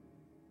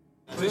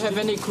 Do you have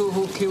any clue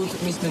who killed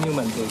Mr.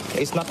 Newman?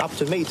 It's not up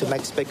to me to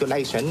make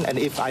speculation, and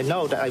if I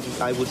know that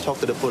I would talk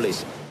to the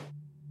police.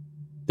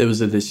 There was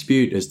a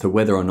dispute as to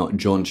whether or not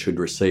John should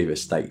receive a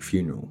state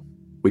funeral,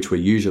 which were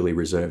usually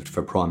reserved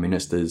for prime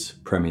ministers,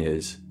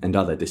 premiers, and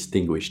other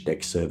distinguished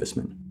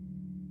ex-servicemen.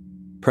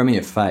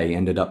 Premier Fay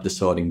ended up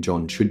deciding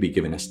John should be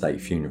given a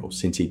state funeral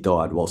since he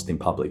died whilst in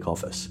public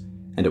office,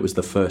 and it was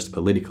the first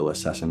political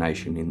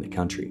assassination in the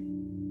country.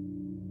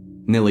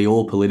 Nearly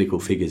all political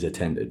figures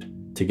attended,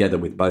 together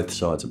with both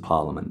sides of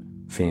Parliament,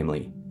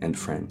 family and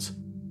friends.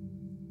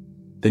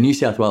 The New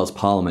South Wales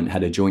Parliament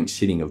had a joint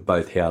sitting of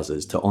both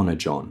houses to honour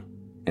John,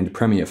 and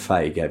Premier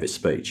Fahey gave a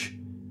speech,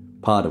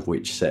 part of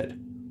which said,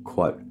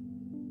 quote,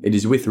 "It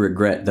is with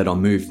regret that I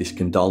move this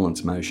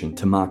condolence motion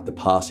to mark the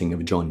passing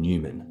of John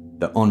Newman,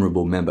 the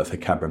Honourable Member for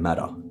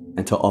Cabramatta,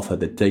 and to offer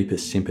the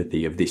deepest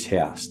sympathy of this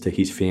House to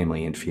his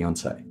family and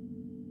fiancée.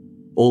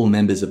 All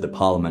members of the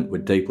Parliament were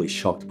deeply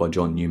shocked by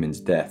John Newman's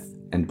death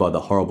and by the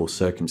horrible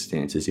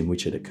circumstances in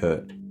which it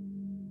occurred.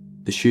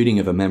 The shooting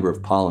of a Member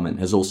of Parliament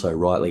has also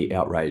rightly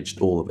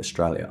outraged all of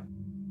Australia.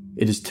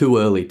 It is too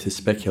early to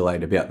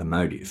speculate about the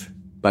motive,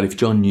 but if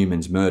John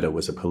Newman's murder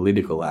was a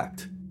political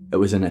act, it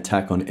was an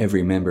attack on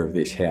every member of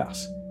this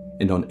House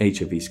and on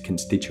each of his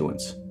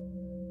constituents.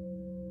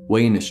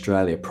 We in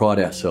Australia pride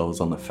ourselves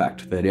on the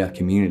fact that our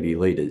community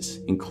leaders,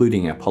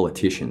 including our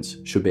politicians,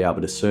 should be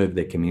able to serve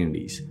their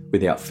communities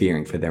without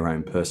fearing for their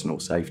own personal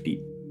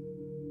safety.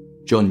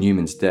 John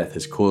Newman's death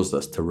has caused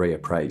us to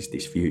reappraise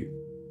this view."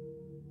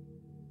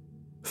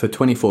 For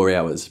 24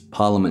 hours,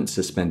 Parliament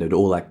suspended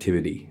all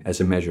activity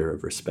as a measure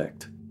of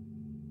respect.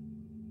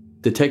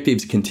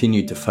 Detectives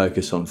continued to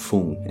focus on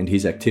Fung and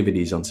his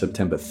activities on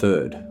September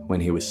 3rd,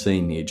 when he was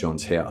seen near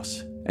John's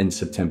house, and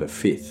September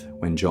 5th,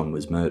 when John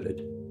was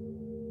murdered.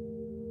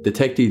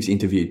 Detectives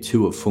interviewed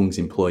two of Fung's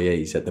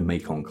employees at the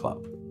Mekong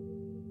Club.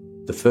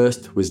 The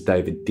first was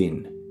David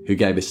Din, who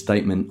gave a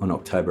statement on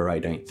October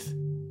 18th.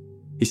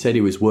 He said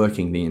he was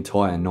working the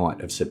entire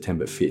night of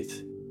September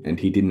 5th, and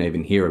he didn't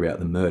even hear about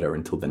the murder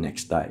until the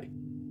next day.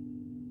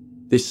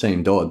 This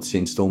seemed odd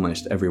since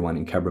almost everyone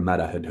in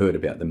Cabramatta had heard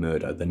about the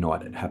murder the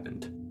night it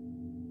happened.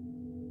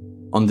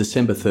 On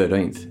December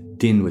 13th,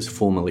 Din was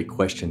formally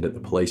questioned at the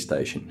police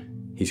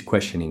station. His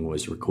questioning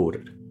was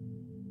recorded.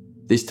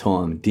 This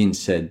time, Din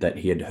said that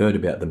he had heard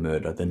about the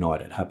murder the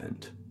night it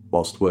happened,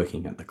 whilst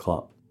working at the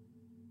club.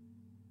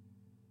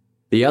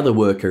 The other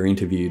worker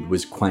interviewed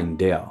was Quang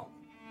Dao,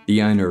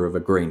 the owner of a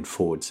green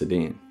Ford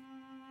sedan.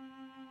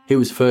 He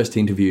was first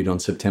interviewed on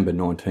September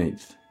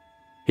 19th.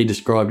 He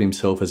described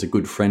himself as a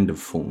good friend of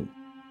Fung.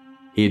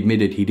 He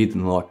admitted he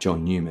didn't like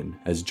John Newman,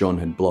 as John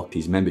had blocked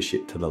his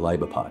membership to the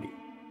Labor Party.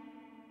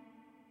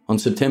 On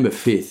September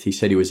 5th, he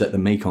said he was at the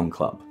Mekong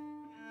Club.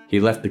 He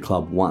left the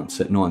club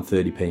once at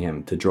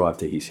 9:30pm to drive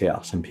to his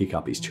house and pick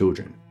up his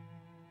children.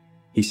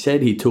 He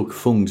said he took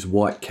Fung's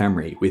white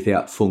Camry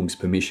without Fung's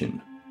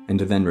permission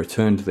and then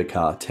returned the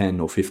car 10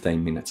 or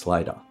 15 minutes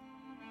later.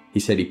 He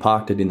said he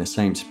parked it in the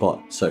same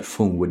spot so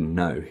Fung wouldn't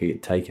know he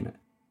had taken it.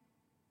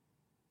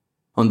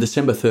 On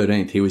December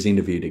 13th, he was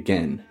interviewed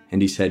again,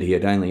 and he said he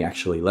had only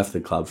actually left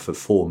the club for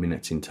 4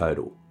 minutes in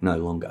total, no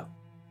longer.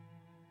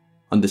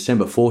 On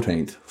December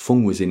 14th,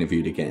 Fung was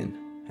interviewed again,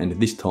 and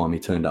this time he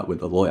turned up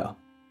with a lawyer.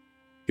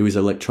 He was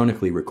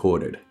electronically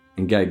recorded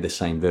and gave the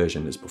same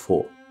version as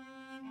before.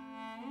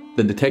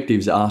 The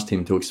detectives asked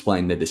him to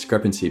explain the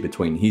discrepancy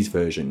between his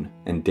version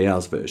and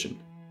Dao's version,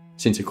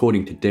 since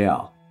according to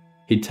Dao,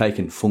 he'd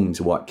taken Fung's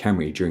white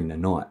Camry during the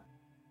night,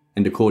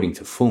 and according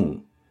to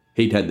Fung,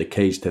 he'd had the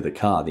keys to the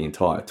car the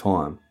entire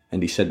time,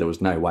 and he said there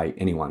was no way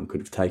anyone could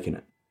have taken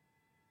it.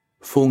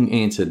 Fung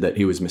answered that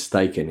he was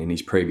mistaken in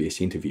his previous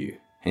interview,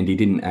 and he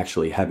didn't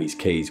actually have his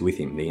keys with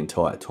him the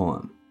entire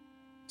time,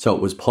 so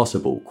it was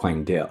possible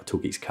Quang Dao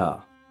took his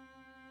car.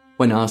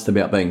 When asked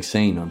about being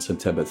seen on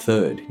September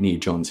 3rd near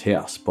John's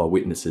house by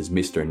witnesses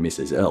Mr. and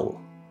Mrs. L,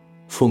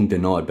 Fung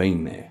denied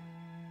being there.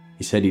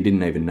 He said he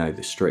didn't even know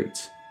the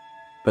streets.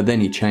 But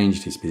then he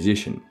changed his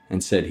position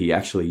and said he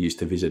actually used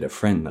to visit a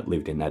friend that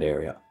lived in that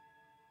area.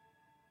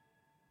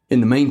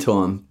 In the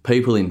meantime,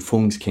 people in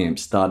Fung's camp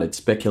started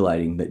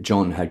speculating that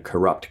John had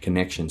corrupt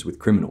connections with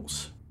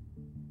criminals.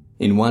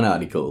 In one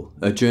article,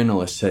 a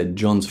journalist said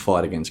John's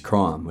fight against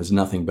crime was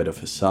nothing but a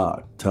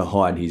facade to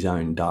hide his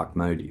own dark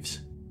motives.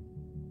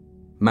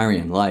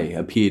 Marion Leigh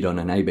appeared on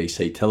an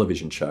ABC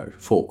television show,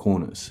 Four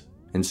Corners,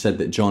 and said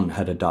that John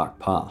had a dark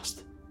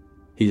past.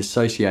 He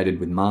associated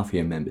with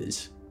mafia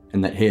members,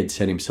 and that he had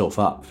set himself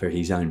up for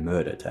his own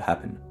murder to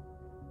happen.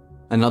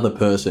 Another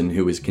person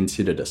who was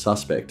considered a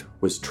suspect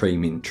was Tri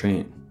Minh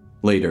Tran,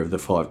 leader of the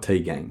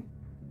 5T gang.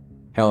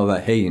 However,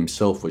 he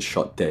himself was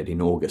shot dead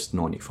in August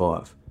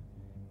 95.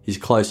 His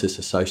closest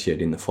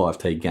associate in the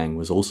 5T gang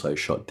was also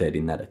shot dead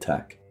in that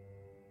attack.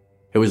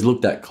 It was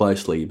looked at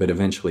closely but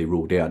eventually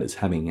ruled out as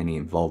having any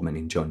involvement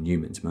in John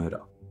Newman's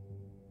murder.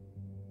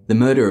 The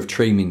murder of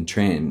Tri Minh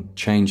Tran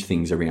changed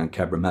things around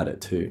Cabramatta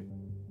too.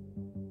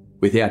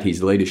 Without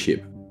his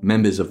leadership,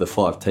 members of the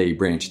 5T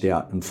branched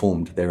out and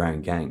formed their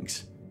own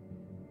gangs.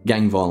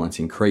 Gang violence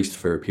increased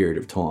for a period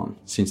of time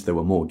since there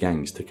were more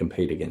gangs to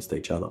compete against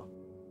each other.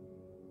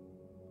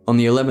 On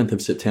the 11th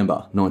of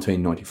September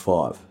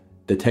 1995,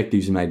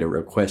 detectives made a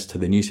request to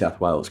the New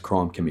South Wales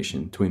Crime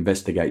Commission to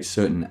investigate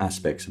certain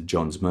aspects of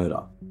John's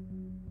murder.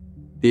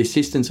 The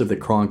assistance of the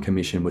Crime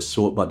Commission was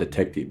sought by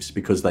detectives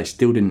because they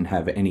still didn't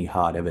have any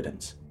hard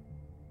evidence,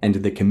 and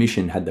the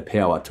Commission had the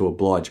power to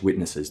oblige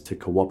witnesses to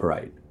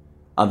cooperate.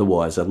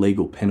 Otherwise, a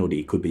legal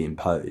penalty could be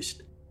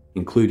imposed,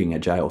 including a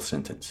jail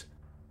sentence.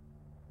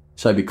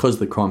 So because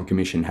the Crime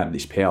Commission had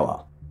this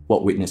power,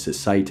 what witnesses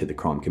say to the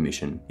Crime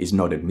Commission is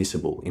not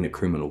admissible in a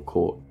criminal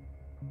court,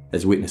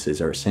 as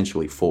witnesses are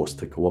essentially forced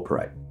to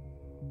cooperate.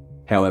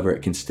 However,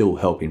 it can still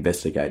help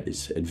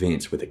investigators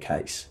advance with a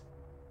case.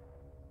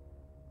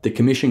 The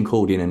Commission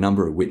called in a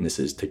number of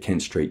witnesses to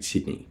Kent Street,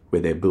 Sydney,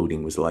 where their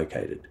building was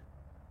located.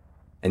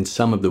 And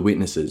some of the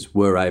witnesses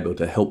were able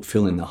to help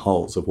fill in the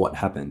holes of what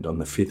happened on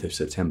the 5th of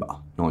September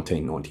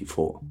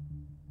 1994.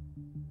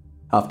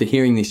 After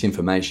hearing this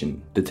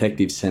information,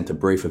 detectives sent a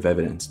brief of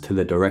evidence to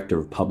the Director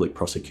of Public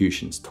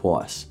Prosecutions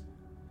twice.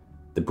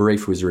 The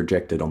brief was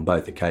rejected on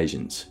both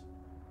occasions.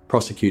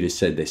 Prosecutors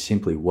said there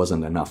simply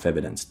wasn't enough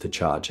evidence to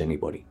charge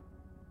anybody.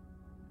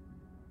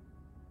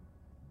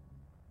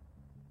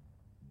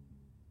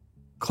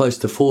 Close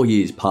to 4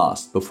 years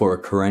passed before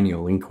a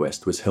coronial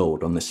inquest was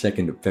held on the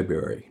 2nd of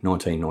February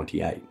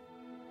 1998.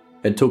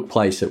 It took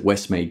place at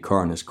Westmead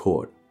Coroner's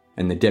Court,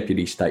 and the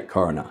Deputy State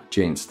Coroner,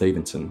 Jan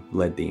Stevenson,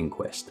 led the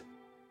inquest.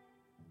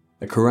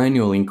 A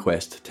coronial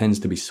inquest tends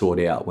to be sought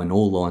out when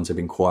all lines of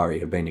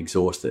inquiry have been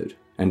exhausted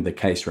and the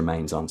case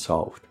remains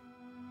unsolved.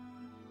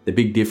 The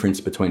big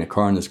difference between a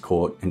coroner's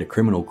court and a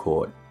criminal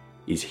court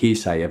is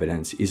hearsay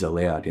evidence is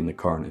allowed in the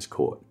coroner's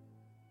court,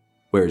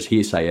 whereas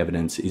hearsay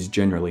evidence is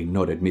generally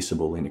not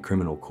admissible in a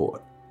criminal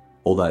court,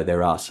 although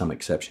there are some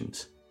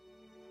exceptions.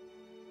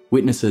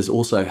 Witnesses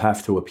also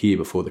have to appear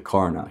before the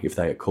coroner if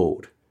they are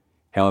called.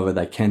 However,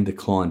 they can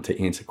decline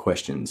to answer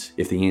questions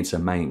if the answer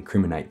may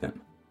incriminate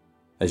them,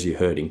 as you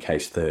heard in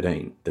Case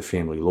 13, the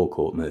Family Law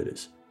Court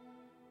murders.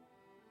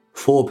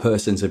 4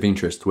 persons of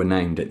interest were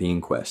named at the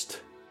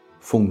inquest: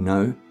 Fung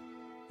No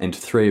and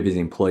 3 of his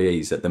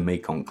employees at the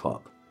Mekong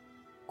Club,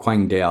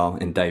 Quang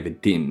Dao and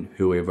David Din,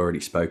 who we have already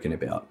spoken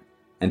about,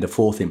 and a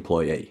 4th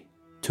employee,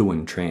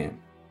 Tuan Tran.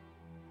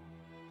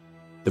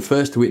 The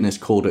first witness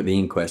called at the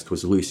inquest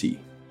was Lucy.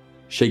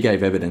 She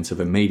gave evidence of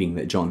a meeting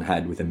that John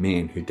had with a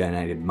man who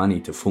donated money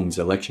to Fung's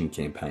election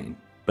campaign,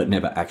 but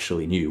never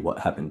actually knew what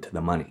happened to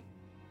the money.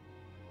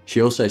 She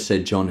also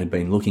said John had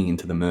been looking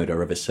into the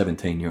murder of a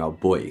 17-year-old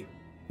boy,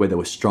 where there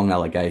were strong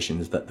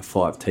allegations that the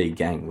 5T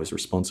gang was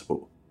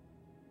responsible.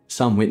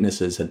 Some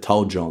witnesses had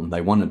told John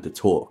they wanted to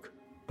talk,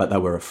 but they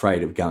were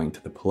afraid of going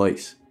to the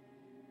police.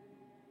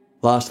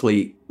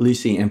 Lastly,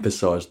 Lucy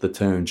emphasised the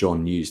term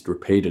John used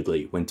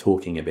repeatedly when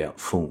talking about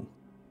Fung.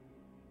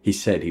 He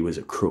said he was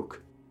a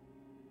crook.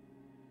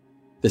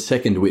 The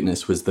second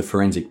witness was the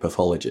forensic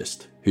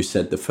pathologist, who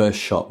said the first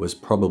shot was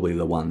probably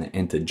the one that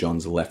entered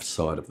John's left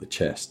side of the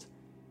chest,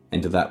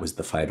 and that was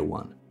the fatal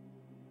one.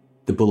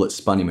 The bullet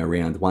spun him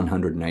around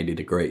 180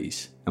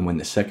 degrees, and when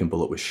the second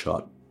bullet was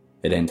shot,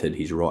 it entered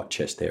his right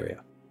chest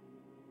area.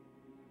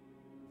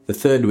 The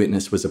third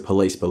witness was a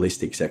police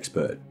ballistics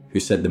expert who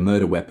said the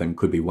murder weapon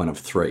could be one of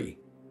 3,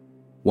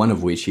 one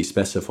of which he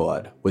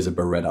specified was a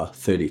Beretta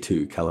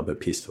 .32 caliber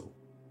pistol.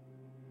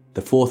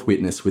 The fourth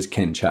witness was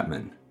Ken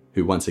Chapman,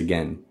 who once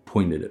again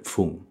pointed at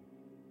Fung.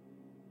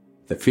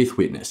 The fifth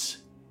witness,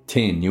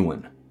 Tan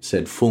Newman,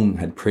 said Fung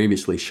had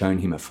previously shown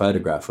him a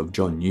photograph of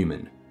John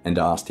Newman and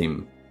asked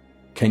him,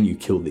 "Can you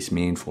kill this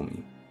man for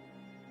me?"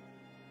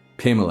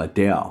 Pamela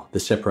Dao, the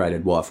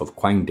separated wife of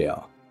Quang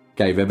Dao,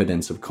 gave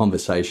evidence of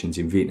conversations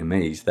in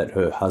Vietnamese that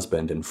her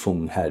husband and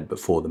Fung had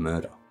before the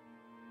murder.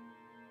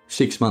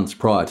 6 months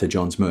prior to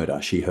John's murder,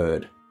 she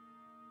heard,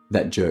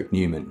 "That jerk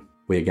Newman,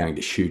 we're going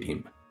to shoot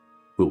him.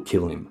 We'll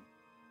kill him."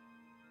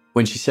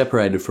 When she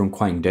separated from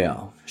Quang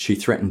Dao, she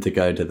threatened to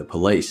go to the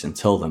police and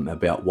tell them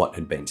about what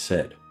had been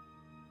said.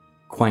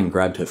 Quang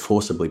grabbed her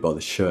forcibly by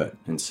the shirt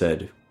and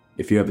said,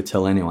 "If you ever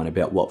tell anyone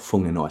about what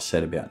Fung and I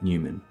said about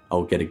Newman,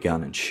 I'll get a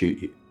gun and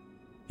shoot you.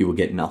 You will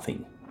get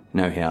nothing.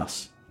 No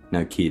house,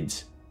 no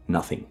kids,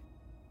 nothing.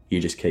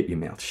 You just keep your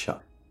mouth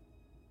shut."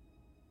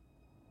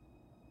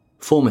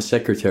 Former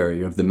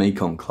secretary of the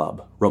Mekong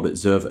Club, Robert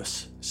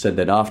Zervis, said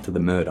that after the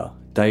murder,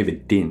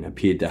 David Din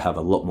appeared to have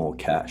a lot more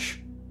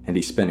cash, and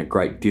he spent a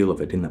great deal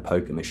of it in the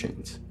poker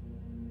machines.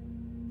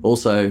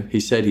 Also,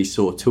 he said he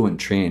saw Tuan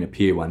Tran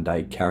appear one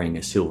day carrying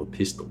a silver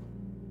pistol.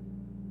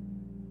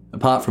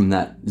 Apart from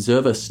that,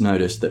 Zervis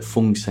noticed that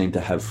Fung seemed to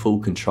have full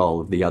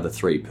control of the other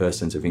 3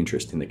 persons of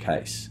interest in the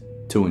case,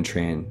 Tuan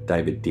Tran,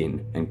 David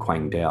Din and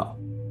Quang Dao.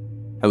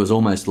 It was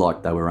almost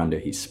like they were under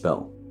his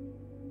spell.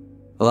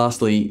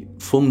 Lastly,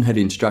 Fung had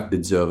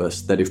instructed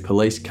Zervis that if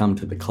police come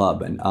to the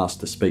club and ask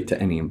to speak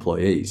to any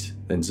employees,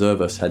 then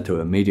Zervis had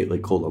to immediately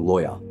call a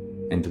lawyer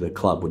and the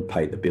club would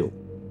pay the bill.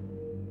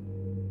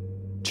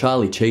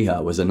 Charlie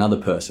Cheeha was another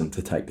person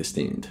to take the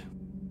stand.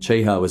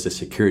 Cheeha was a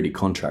security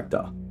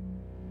contractor.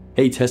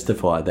 He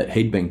testified that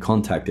he'd been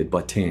contacted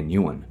by Tan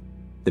Newman,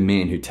 the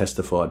man who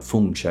testified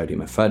Fung showed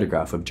him a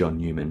photograph of John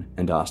Newman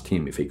and asked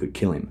him if he could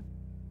kill him.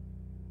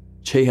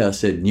 Cheeha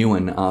said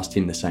Newman asked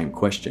him the same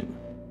question,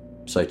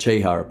 so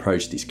Cheeha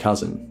approached his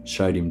cousin,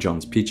 showed him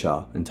John's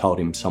picture and told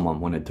him someone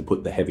wanted to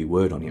put the heavy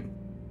word on him.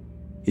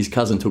 His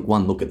cousin took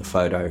one look at the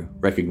photo,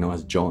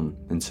 recognised John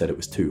and said it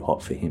was too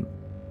hot for him.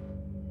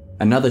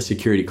 Another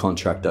security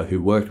contractor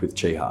who worked with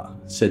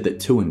Cheeha said that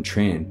Tuan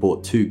Tran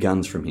bought 2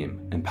 guns from him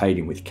and paid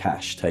him with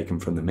cash taken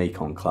from the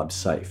Mekong Club's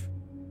safe.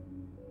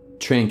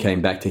 Tran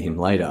came back to him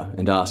later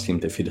and asked him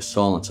to fit a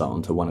silencer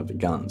onto one of the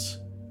guns,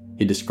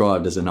 he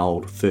described as an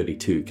old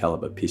 .32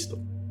 caliber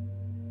pistol.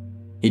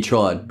 He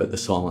tried, but the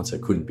silencer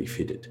couldn't be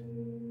fitted.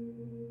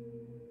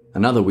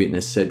 Another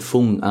witness said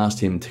Fung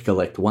asked him to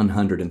collect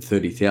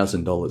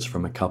 $130,000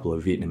 from a couple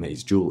of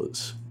Vietnamese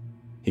jewellers.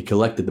 He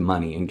collected the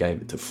money and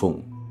gave it to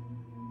Fung.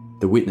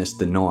 The witness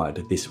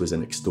denied this was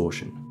an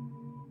extortion.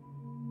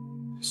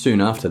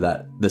 Soon after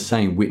that, the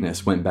same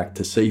witness went back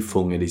to see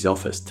Fung at his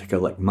office to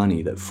collect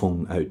money that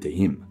Fung owed to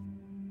him.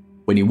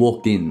 When he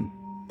walked in,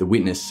 the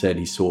witness said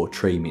he saw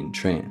Tri Minh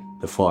Tran,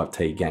 the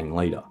 5T gang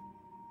leader.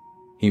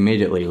 He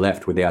immediately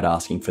left without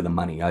asking for the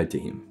money owed to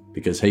him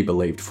because he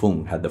believed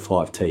Fung had the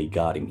 5T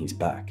guarding his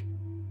back,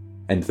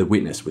 and the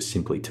witness was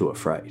simply too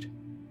afraid.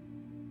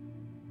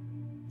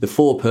 The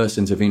 4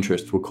 persons of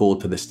interest were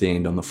called to the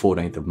stand on the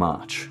 14th of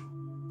March.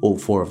 All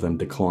 4 of them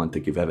declined to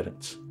give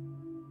evidence.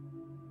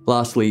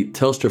 Lastly,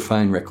 Telstra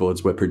phone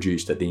records were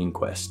produced at the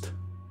inquest.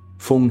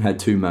 Fung had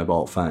 2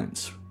 mobile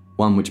phones,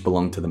 one which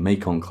belonged to the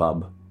Mekong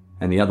Club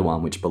and the other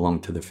one which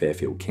belonged to the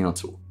Fairfield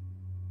Council.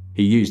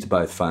 He used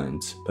both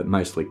phones, but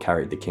mostly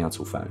carried the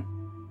council phone.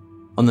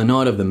 On the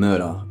night of the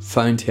murder,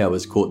 phone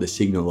towers caught the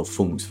signal of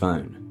Fung's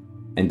phone,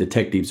 and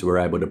detectives were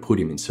able to put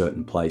him in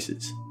certain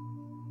places,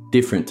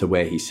 different to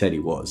where he said he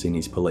was in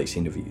his police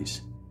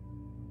interviews.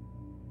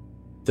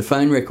 The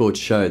phone records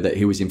showed that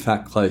he was in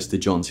fact close to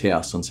John's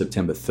house on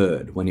September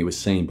 3rd when he was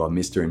seen by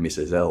Mr. and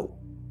Mrs. L.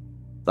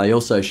 They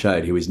also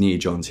showed he was near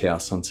John's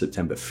house on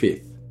September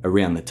 5th,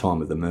 around the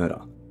time of the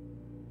murder.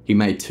 He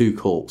made 2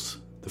 calls,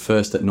 the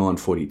first at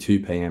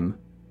 9:42pm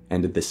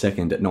and the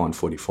second at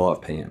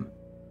 9:45pm.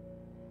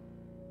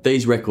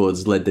 These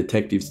records led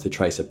detectives to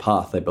trace a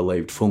path they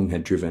believed Fung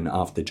had driven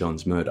after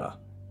John's murder.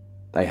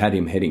 They had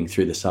him heading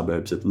through the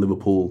suburbs of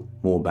Liverpool,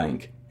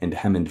 Moorebank and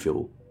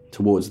Hammondville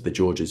towards the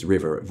Georges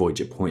River at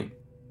Voyager Point.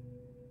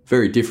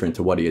 Very different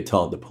to what he had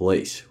told the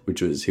police,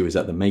 which was he was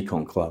at the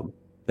Mekong Club,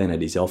 then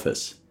at his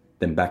office,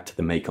 then back to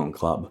the Mekong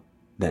Club,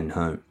 then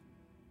home.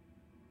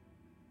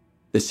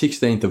 The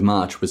 16th of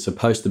March was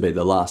supposed to be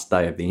the last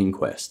day of the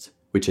inquest,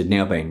 which had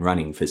now been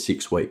running for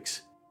 6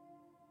 weeks.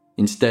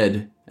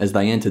 Instead, as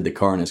they entered the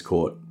coroner's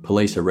court,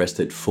 police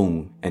arrested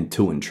Fung and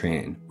Tuan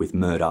Tran with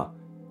murder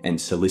and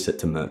solicit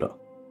to murder.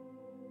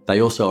 They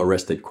also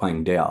arrested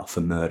Quang Dao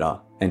for murder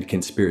and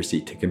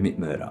conspiracy to commit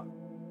murder.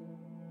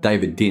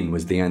 David Din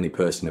was the only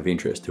person of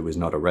interest who was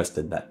not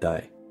arrested that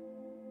day.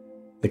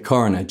 The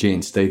coroner,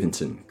 Jan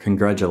Stevenson,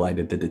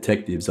 congratulated the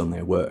detectives on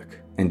their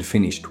work and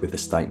finished with a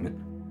statement.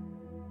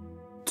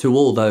 To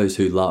all those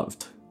who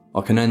loved,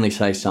 I can only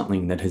say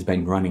something that has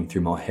been running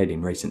through my head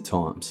in recent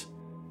times.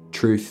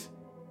 Truth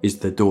is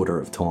the daughter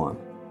of time,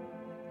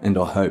 and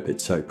I hope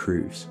it so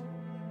proves.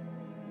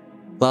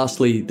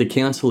 Lastly, the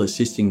counsel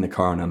assisting the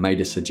coroner made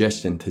a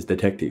suggestion to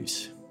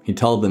detectives. He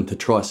told them to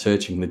try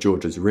searching the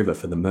Georges River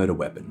for the murder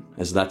weapon,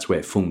 as that's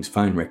where Fung's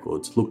phone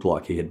records looked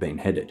like he had been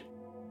headed.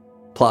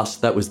 Plus,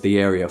 that was the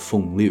area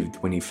Fung lived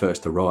when he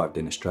first arrived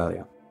in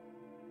Australia.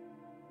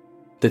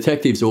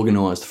 Detectives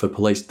organised for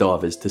police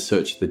divers to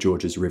search the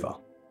Georges River.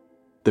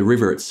 The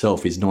river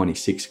itself is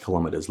 96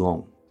 kilometres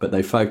long, but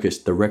they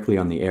focused directly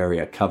on the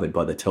area covered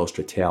by the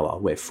Telstra Tower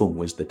where Fung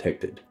was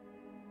detected.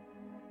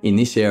 In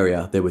this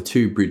area, there were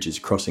 2 bridges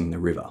crossing the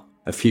river,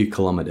 a few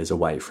kilometres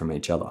away from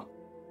each other.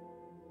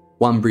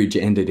 One bridge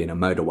ended in a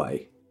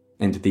motorway,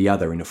 and the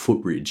other in a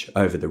footbridge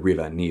over the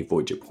river near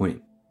Voyager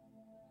Point.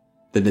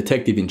 The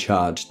detective in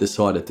charge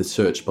decided to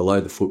search below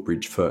the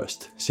footbridge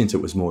first, since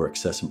it was more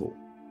accessible.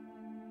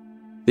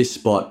 This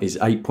spot is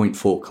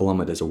 8.4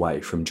 kilometres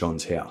away from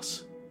John's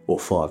house, or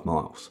 5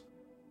 miles.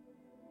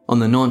 On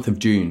the 9th of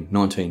June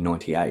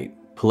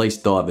 1998, police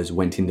divers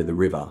went into the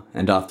river,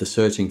 and after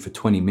searching for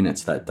 20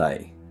 minutes that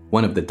day,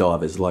 one of the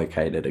divers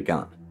located a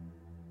gun.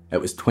 It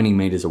was 20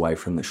 metres away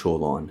from the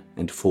shoreline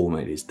and 4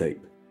 metres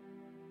deep.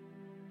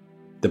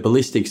 The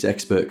ballistics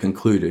expert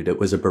concluded it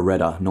was a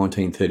Beretta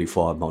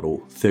 1935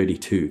 model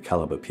 .32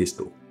 caliber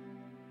pistol.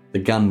 The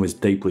gun was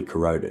deeply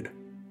corroded,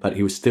 but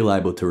he was still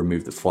able to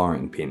remove the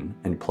firing pin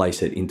and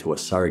place it into a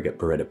surrogate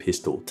Beretta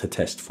pistol to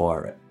test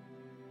fire it.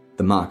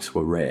 The marks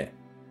were rare,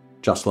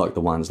 just like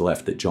the ones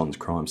left at John's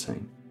crime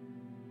scene.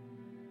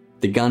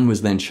 The gun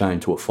was then shown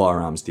to a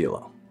firearms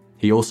dealer.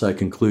 He also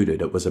concluded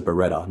it was a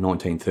Beretta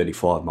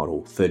 1935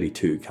 model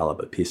 .32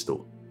 caliber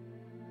pistol.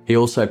 He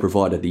also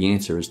provided the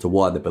answer as to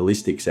why the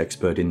ballistics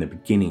expert in the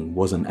beginning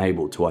wasn't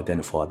able to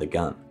identify the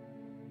gun.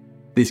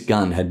 This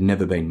gun had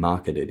never been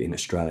marketed in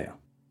Australia.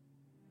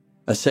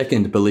 A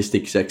second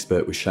ballistics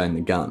expert was shown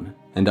the gun,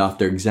 and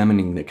after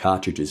examining the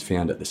cartridges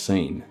found at the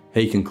scene,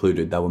 he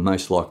concluded they were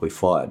most likely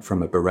fired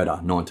from a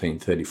Beretta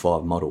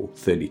 1935 model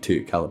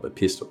 .32 caliber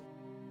pistol.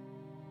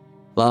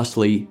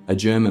 Lastly, a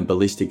German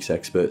ballistics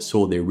expert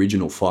saw the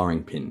original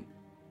firing pin,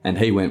 and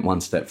he went one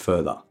step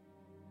further.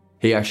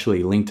 He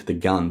actually linked the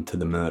gun to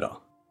the murder.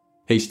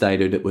 He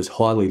stated it was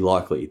highly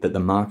likely that the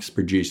marks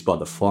produced by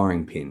the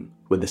firing pin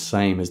were the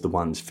same as the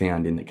ones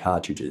found in the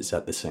cartridges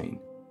at the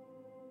scene.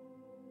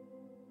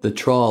 The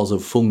trials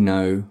of Fung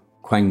No,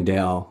 Quang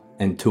Dao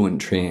and Tuan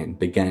Tran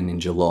began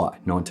in July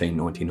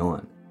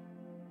 1999.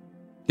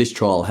 This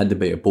trial had to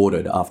be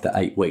aborted after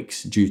 8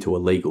 weeks due to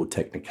a legal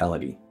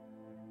technicality.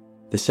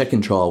 The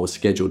second trial was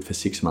scheduled for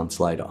 6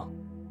 months later,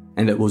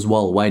 and it was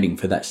while waiting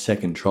for that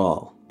second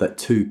trial that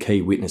 2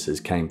 key witnesses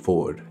came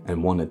forward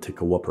and wanted to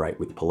cooperate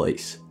with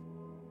police.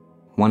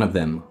 One of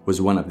them was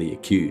one of the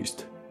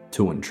accused,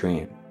 Tuan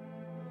Tran.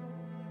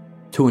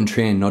 Tuan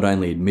Tran not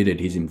only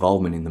admitted his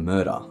involvement in the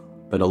murder,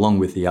 but along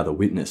with the other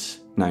witness,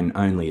 known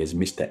only as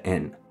Mr.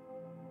 N,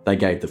 they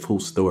gave the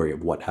full story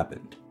of what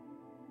happened.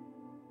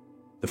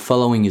 The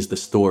following is the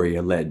story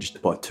alleged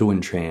by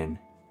Tuan Tran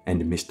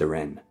and Mr.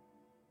 N.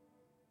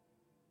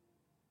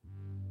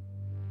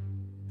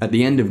 At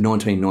the end of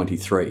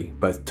 1993,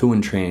 both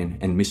Tuan Tran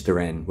and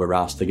Mr. N were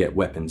asked to get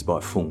weapons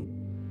by Fung.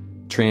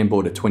 Tran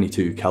bought a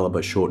 .22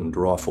 caliber shortened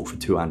rifle for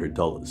 $200.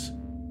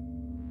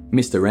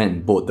 Mr.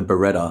 N bought the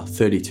Beretta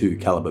 .32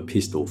 caliber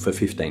pistol for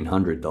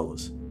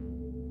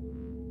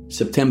 $1,500.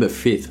 September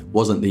 5th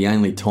wasn't the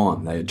only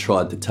time they had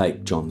tried to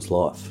take John's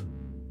life.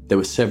 There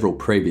were several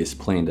previous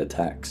planned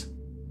attacks.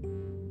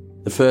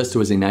 The first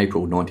was in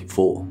April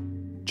 '94.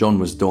 John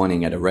was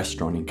dining at a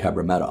restaurant in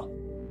Cabramatta.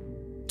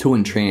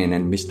 Tuan Tran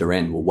and Mr.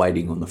 N were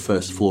waiting on the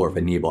first floor of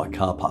a nearby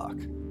car park.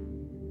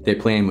 Their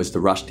plan was to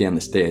rush down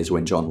the stairs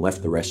when John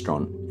left the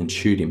restaurant and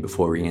shoot him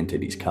before he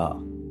entered his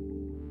car.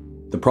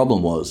 The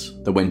problem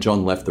was that when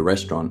John left the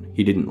restaurant,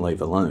 he didn't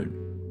leave alone.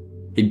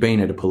 He'd been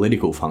at a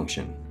political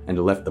function and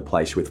left the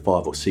place with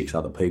 5 or 6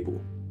 other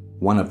people,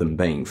 one of them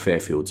being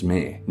Fairfield's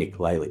mayor, Nick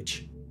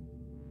Lalich.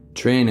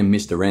 Tran and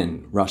Mr.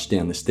 N rushed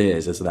down the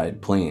stairs as they had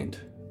planned,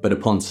 but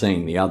upon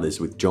seeing the others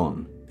with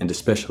John, and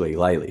especially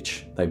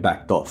Lalich, they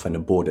backed off and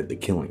aborted the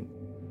killing.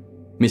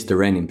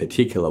 Mr. N in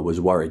particular was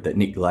worried that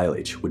Nick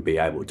Lalich would be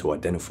able to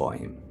identify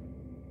him.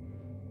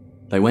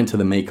 They went to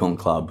the Mekong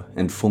Club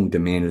and Fung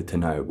demanded to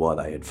know why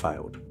they had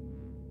failed.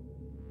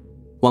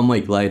 1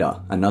 week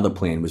later, another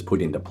plan was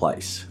put into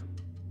place.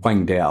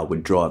 Quang Dao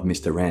would drive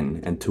Mr.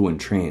 N and Tuan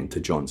Tran to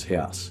John's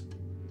house.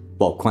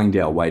 While Quang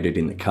Dao waited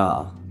in the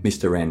car,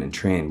 Mr. N and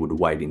Tran would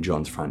wait in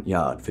John's front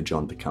yard for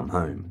John to come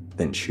home,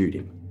 then shoot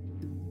him.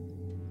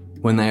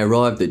 When they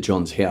arrived at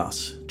John's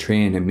house,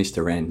 Tran and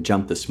Mr. N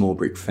jumped the small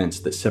brick fence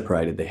that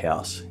separated the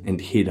house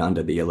and hid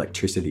under the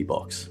electricity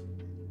box.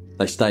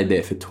 They stayed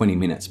there for 20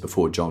 minutes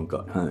before John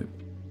got home.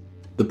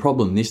 The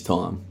problem this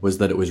time was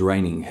that it was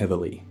raining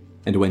heavily,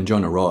 and when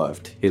John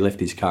arrived, he left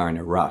his car in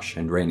a rush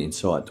and ran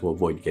inside to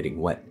avoid getting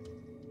wet.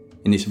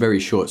 In this very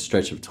short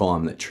stretch of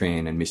time that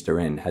Tran and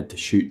Mr. N had to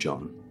shoot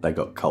John, they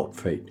got cold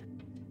feet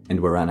and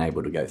were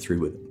unable to go through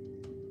with it.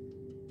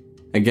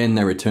 Again,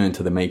 they returned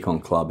to the Mekong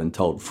Club and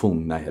told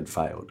Fung they had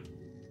failed.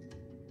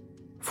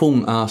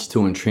 Fung asked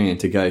Tuan Tran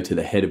to go to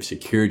the head of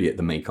security at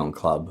the Mekong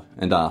Club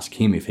and ask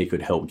him if he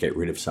could help get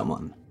rid of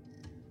someone.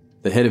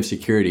 The head of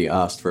security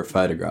asked for a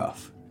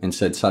photograph and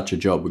said such a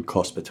job would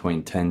cost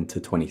between $10,000 to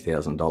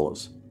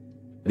 $20,000.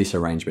 This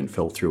arrangement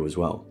fell through as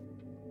well.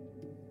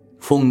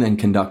 Fung then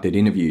conducted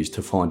interviews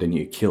to find a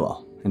new killer,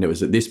 and it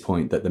was at this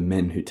point that the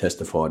men who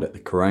testified at the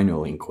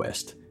coronial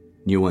inquest,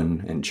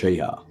 Newman and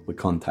Chiha, were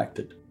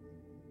contacted.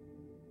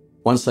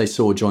 Once they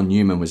saw John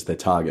Newman was their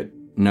target,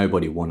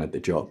 nobody wanted the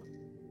job.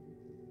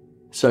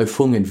 So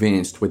Fung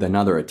advanced with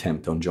another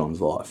attempt on John's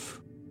life.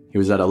 He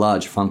was at a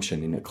large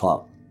function in a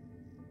club.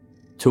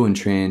 Tuan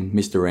Tran,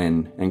 Mr.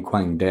 N and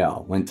Quang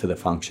Dao went to the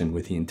function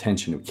with the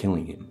intention of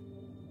killing him.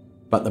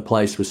 But the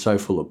place was so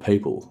full of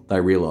people,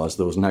 they realised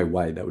there was no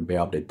way they would be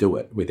able to do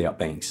it without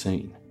being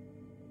seen.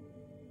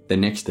 The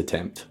next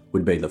attempt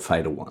would be the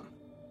fatal one.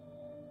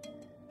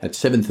 At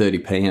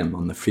 7:30 p.m.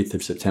 on the 5th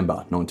of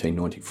September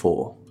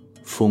 1994,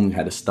 Fung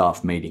had a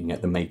staff meeting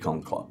at the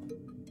Mekong Club.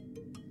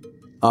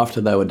 After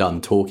they were done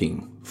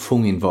talking,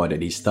 Fung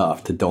invited his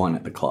staff to dine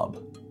at the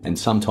club, and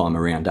sometime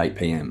around 8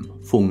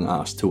 p.m, Fung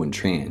asked Tuan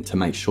Tran to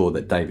make sure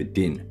that David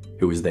Din,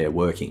 who was there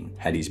working,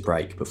 had his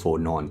break before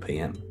 9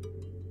 p.m.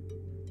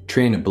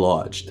 Tran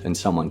obliged and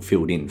someone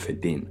filled in for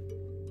Din.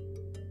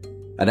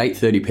 At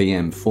 8:30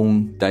 p.m,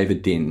 Fung,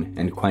 David Din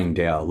and Quang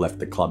Dao left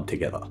the club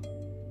together.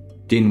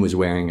 Din was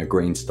wearing a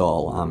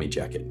green-style army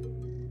jacket.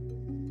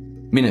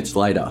 Minutes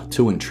later,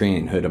 Tuan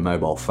Tran heard a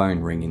mobile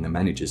phone ring in the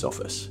manager's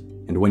office,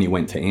 and when he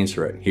went to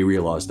answer it, he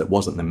realised it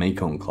wasn't the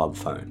Mekong Club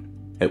phone.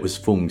 It was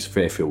Fung's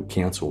Fairfield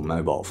Council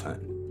mobile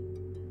phone.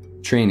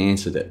 Tran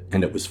answered it,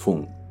 and it was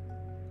Fung.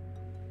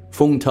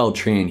 Fung told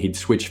Tran he'd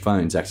switched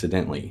phones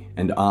accidentally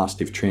and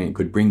asked if Tran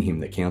could bring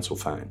him the council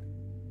phone.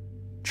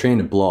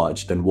 Tran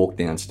obliged and walked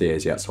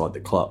downstairs outside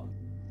the club.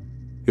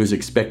 He was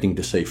expecting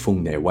to see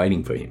Fung there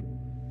waiting for him.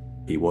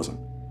 He wasn't.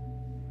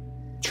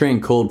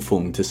 Tran called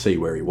Fung to see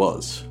where he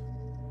was.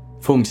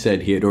 Fung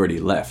said he had already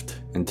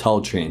left and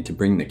told Tran to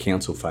bring the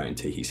council phone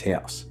to his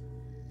house,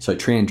 so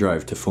Tran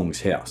drove to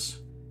Fung's house.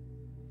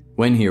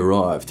 When he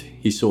arrived,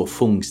 he saw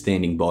Fung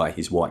standing by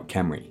his white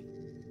Camry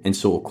and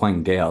saw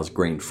Quang Dao's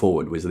green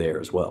Ford was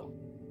there as well.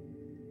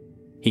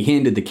 He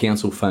handed the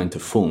council phone to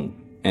Fung,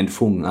 and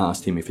Fung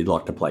asked him if he'd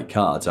like to play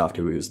cards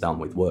after he was done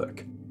with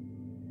work.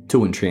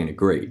 Tuan Tran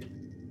agreed.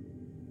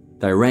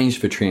 They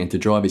arranged for Tran to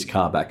drive his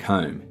car back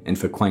home and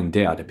for Quang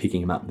Dao to pick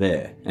him up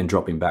there and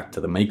drop him back to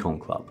the Mekong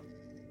Club.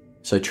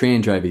 So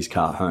Tran drove his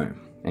car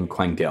home, and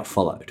Quang Dao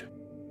followed.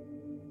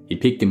 He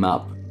picked him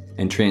up,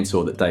 and Tran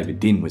saw that David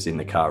Din was in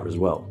the car as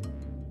well.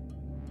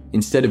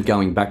 Instead of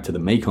going back to the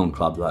Mekong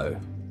Club though,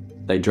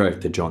 they drove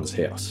to John's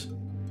house.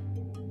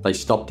 They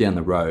stopped down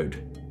the road,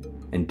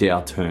 and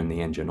Dao turned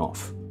the engine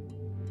off.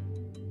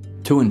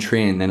 Tuan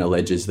Tran then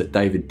alleges that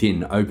David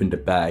Din opened a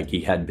bag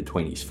he had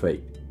between his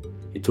feet.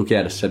 He took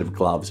out a set of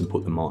gloves and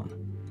put them on.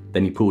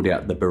 Then he pulled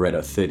out the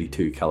Beretta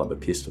 32 caliber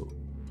pistol.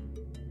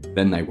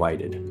 Then they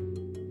waited.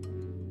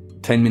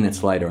 10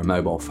 minutes later, a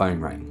mobile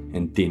phone rang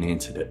and Din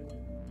answered it.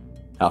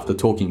 After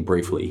talking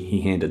briefly,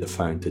 he handed the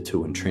phone to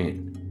Tuan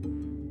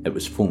Tran. It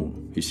was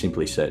Fung, who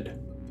simply said,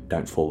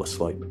 "Don't fall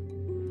asleep."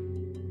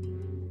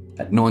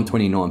 At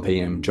 9:29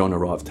 p.m, John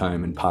arrived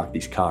home and parked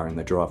his car in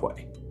the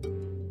driveway.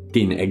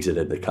 Din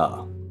exited the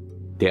car.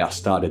 Dao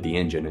started the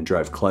engine and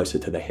drove closer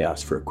to the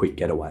house for a quick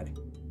getaway.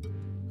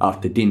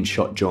 After Din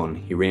shot John,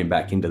 he ran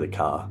back into the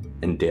car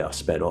and Dao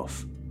sped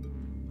off.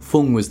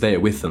 Fung was there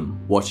with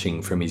them,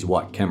 watching from his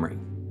white Camry.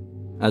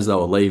 As they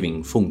were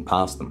leaving, Fung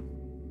passed them.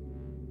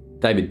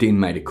 David Din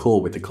made a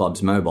call with the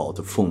club's mobile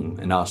to Fung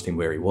and asked him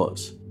where he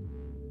was.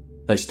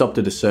 They stopped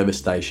at a service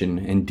station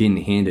and Din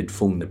handed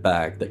Fung the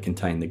bag that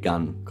contained the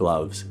gun,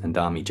 gloves and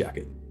army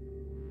jacket.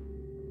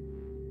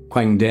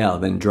 Quang Dao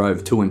then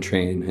drove Tuan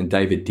Tran and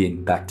David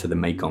Din back to the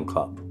Mekong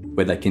Club,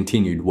 where they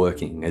continued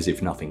working as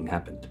if nothing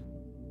happened.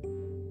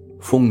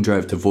 Fung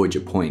drove to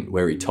Voyager Point,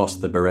 where he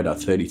tossed the Beretta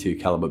 32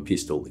 caliber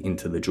pistol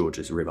into the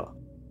Georges River.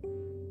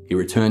 He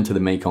returned to the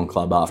Mekong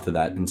Club after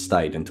that and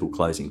stayed until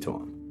closing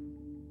time.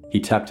 He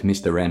tapped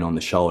Mr. Ren on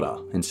the shoulder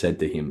and said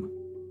to him,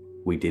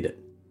 "We did it."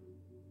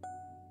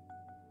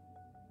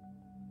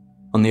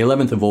 On the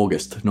 11th of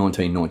August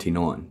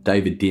 1999,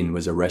 David Din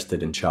was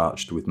arrested and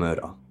charged with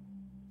murder.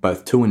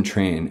 Both Tuan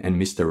Tran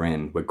and Mr.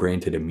 Ren were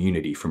granted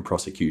immunity from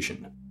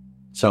prosecution,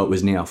 so it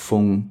was now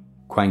Fung,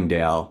 Quang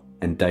Dao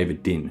and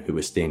David Din who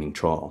were standing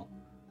trial,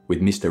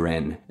 with Mr.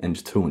 Ren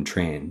and Tuan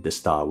Tran the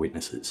star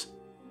witnesses.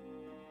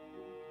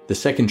 The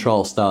second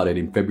trial started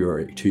in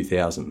February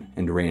 2000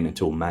 and ran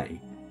until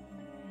May.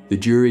 The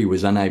jury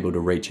was unable to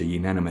reach a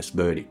unanimous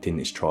verdict in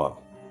this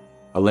trial.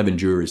 11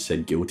 jurors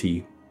said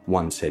guilty,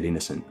 1 said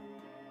innocent.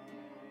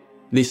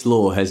 This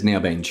law has now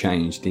been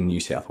changed in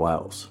New South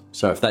Wales,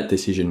 so if that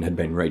decision had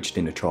been reached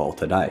in a trial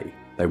today,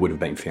 they would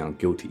have been found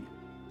guilty.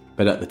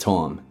 But at the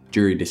time,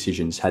 jury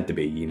decisions had to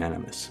be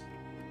unanimous.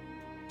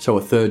 So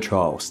a third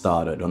trial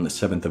started on the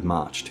 7th of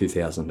March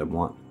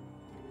 2001.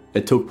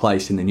 It took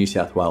place in the New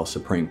South Wales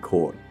Supreme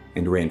Court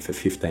and ran for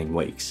 15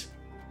 weeks.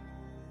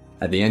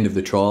 At the end of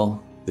the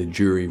trial, the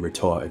jury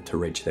retired to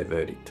reach their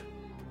verdict.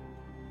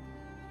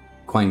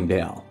 Quang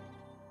Dao,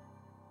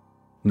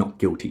 not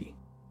guilty.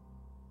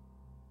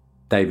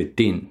 David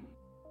Din,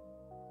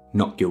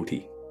 not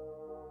guilty.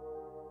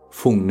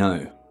 Fung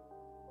No,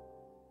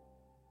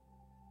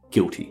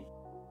 guilty.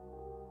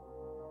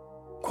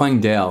 Quang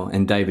Dao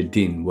and David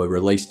Din were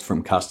released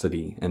from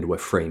custody and were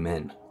free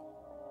men.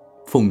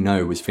 Fung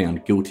No was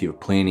found guilty of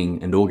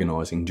planning and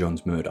organising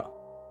John's murder.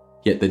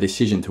 Yet the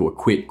decision to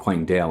acquit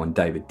Quang Dao and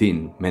David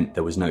Din meant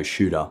there was no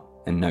shooter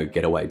and no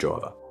getaway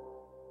driver.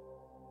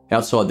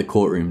 Outside the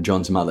courtroom,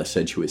 John's mother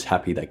said she was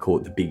happy they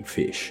caught the big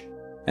fish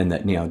and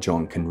that now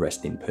John can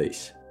rest in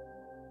peace.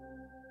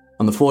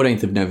 On the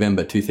 14th of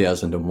November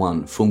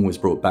 2001, Fung was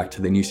brought back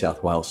to the New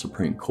South Wales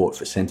Supreme Court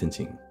for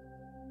sentencing.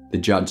 The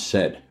judge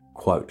said,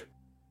 quote,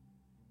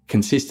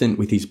 "Consistent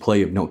with his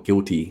plea of not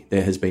guilty,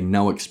 there has been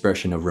no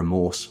expression of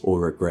remorse or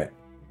regret.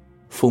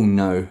 Fung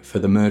No, for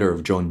the murder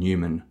of John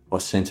Newman, I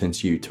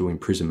sentence you to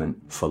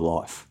imprisonment for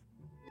life."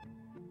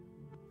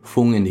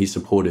 Fung and his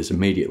supporters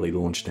immediately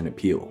launched an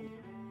appeal.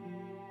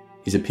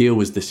 His appeal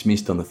was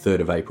dismissed on the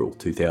 3rd of April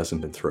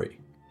 2003,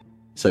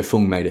 so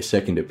Fung made a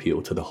second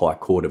appeal to the High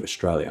Court of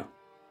Australia.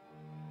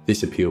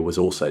 This appeal was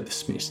also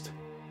dismissed.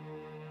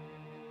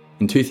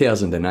 In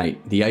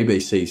 2008, the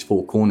ABC's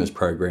Four Corners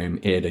program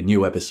aired a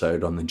new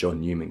episode on the John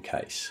Newman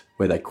case,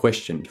 where they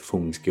questioned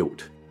Fung's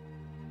guilt.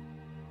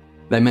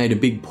 They made a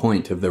big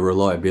point of the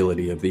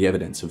reliability of the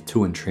evidence of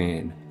Tuan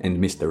Tran and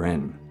Mr.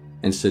 N,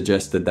 and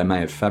suggested they may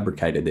have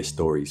fabricated their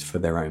stories for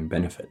their own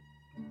benefit.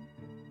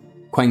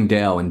 Quang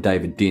Dao and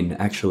David Din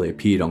actually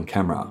appeared on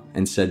camera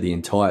and said the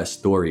entire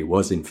story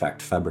was in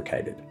fact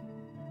fabricated.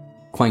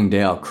 Quang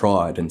Dao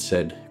cried and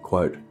said,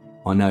 quote,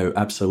 "I know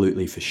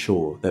absolutely for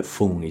sure that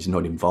Fung is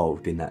not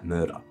involved in that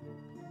murder."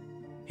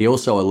 He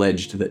also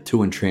alleged that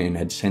Tuan Tran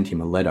had sent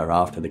him a letter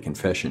after the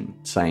confession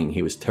saying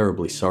he was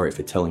terribly sorry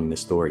for telling the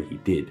story he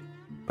did,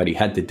 but he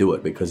had to do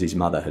it because his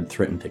mother had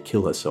threatened to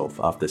kill herself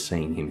after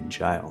seeing him in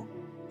jail.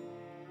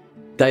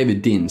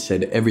 David Din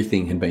said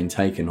everything had been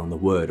taken on the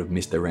word of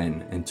Mr.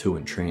 N and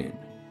Tuan Tran,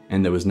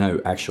 and there was no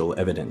actual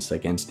evidence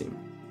against him.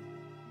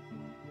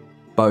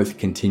 Both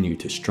continue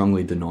to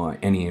strongly deny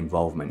any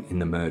involvement in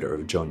the murder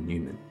of John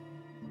Newman.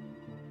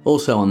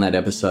 Also on that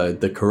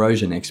episode, the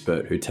corrosion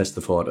expert who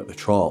testified at the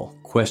trial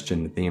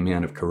questioned the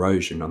amount of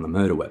corrosion on the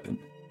murder weapon,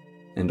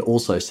 and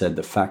also said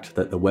the fact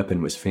that the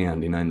weapon was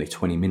found in only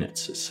 20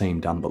 minutes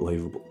seemed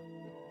unbelievable.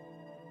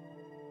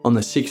 On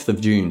the 6th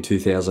of June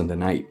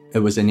 2008, it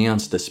was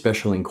announced a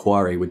special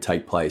inquiry would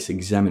take place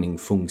examining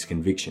Fung's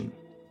conviction.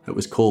 It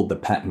was called the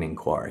Patton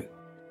Inquiry.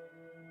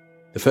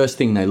 The first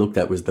thing they looked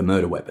at was the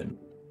murder weapon.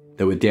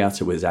 There were doubts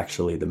it was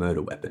actually the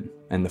murder weapon,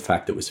 and the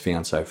fact it was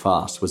found so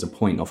fast was a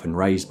point often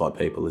raised by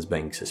people as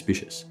being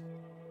suspicious.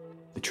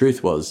 The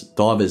truth was,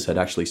 divers had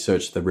actually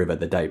searched the river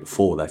the day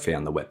before they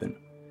found the weapon.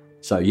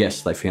 So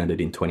yes, they found it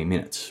in 20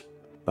 minutes,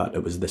 but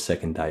it was the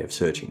second day of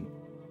searching.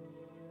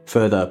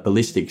 Further,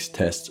 ballistics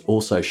tests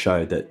also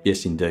showed that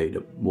yes indeed,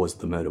 it was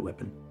the murder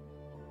weapon.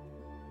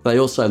 They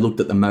also looked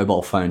at the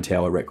mobile phone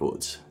tower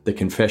records, the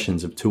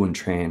confessions of Tuan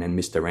Tran and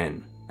Mr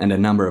N, and a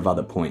number of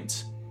other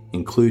points,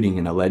 including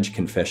an alleged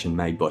confession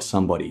made by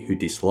somebody who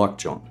disliked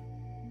John.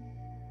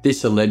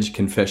 This alleged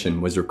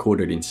confession was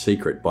recorded in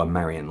secret by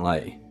Marion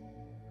Lay,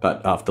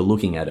 but after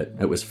looking at it,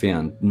 it was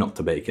found not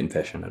to be a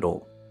confession at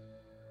all.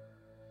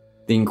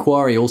 The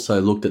inquiry also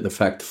looked at the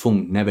fact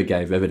Fung never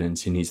gave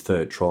evidence in his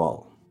third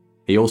trial.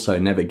 He also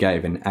never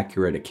gave an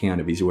accurate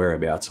account of his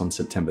whereabouts on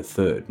September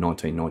 3rd,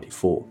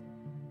 1994,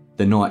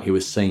 the night he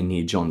was seen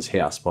near John's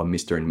house by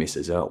Mr and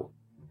Mrs L.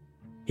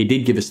 He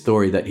did give a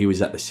story that he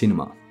was at the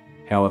cinema,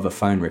 however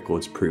phone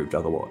records proved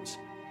otherwise.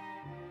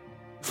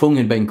 Fung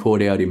had been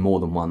caught out in more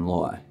than one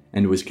lie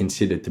and was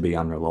considered to be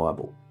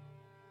unreliable.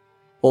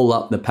 All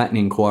up, the Patton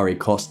inquiry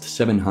cost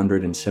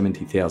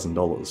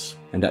 $770,000,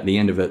 and at the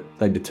end of it,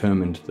 they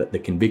determined that the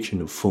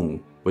conviction of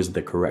Fung was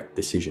the correct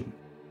decision.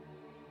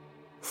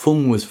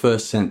 Fung was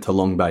first sent to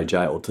Long Bay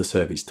Jail to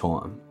serve his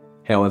time.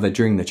 However,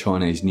 during the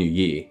Chinese New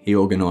Year, he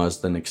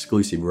organised an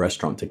exclusive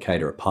restaurant to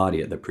cater a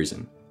party at the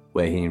prison,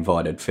 where he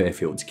invited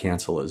Fairfield's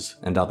counsellors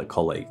and other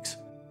colleagues.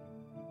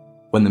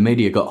 When the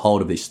media got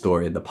hold of this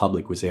story, the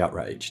public was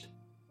outraged.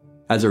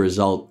 As a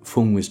result,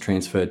 Fung was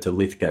transferred to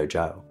Lithgow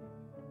Jail.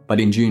 But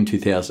in June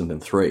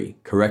 2003,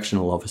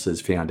 correctional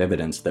officers found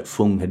evidence that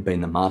Fung had been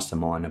the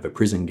mastermind of a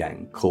prison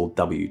gang called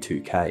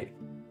W2K,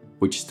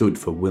 which stood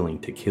for Willing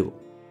to Kill.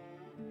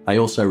 They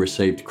also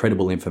received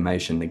credible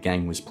information the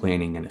gang was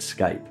planning an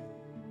escape.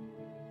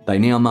 They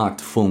now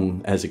marked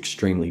Fung as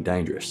extremely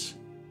dangerous,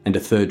 and a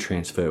third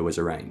transfer was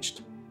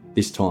arranged,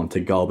 this time to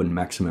Goulburn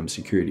Maximum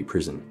Security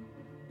Prison,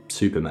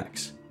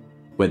 Supermax,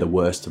 where the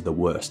worst of the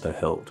worst are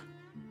held,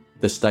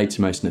 the state's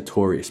most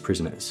notorious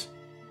prisoners.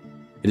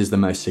 It is the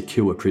most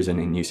secure prison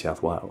in New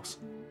South Wales.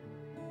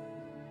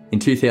 In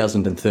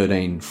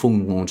 2013,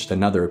 Fung launched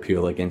another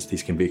appeal against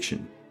his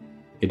conviction.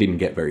 It didn't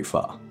get very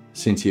far,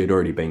 since he had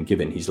already been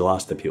given his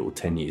last appeal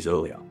 10 years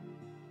earlier.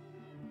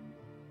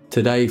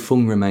 Today,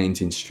 Fung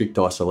remains in strict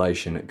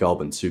isolation at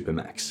Goulburn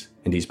Supermax,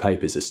 and his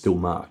papers are still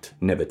marked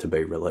never to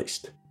be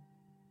released.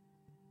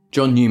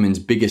 John Newman's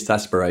biggest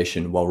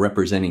aspiration while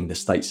representing the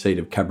state seat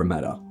of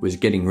Cabramatta was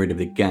getting rid of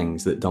the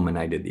gangs that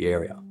dominated the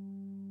area.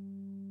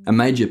 A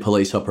major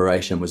police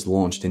operation was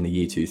launched in the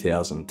year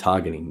 2000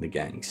 targeting the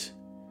gangs.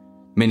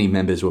 Many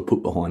members were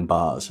put behind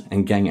bars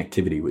and gang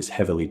activity was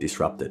heavily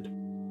disrupted.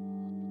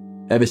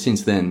 Ever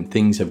since then,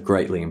 things have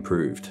greatly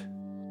improved.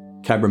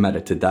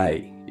 Cabramatta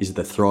today is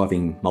the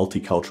thriving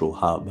multicultural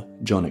hub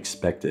John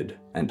expected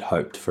and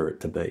hoped for it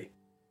to be.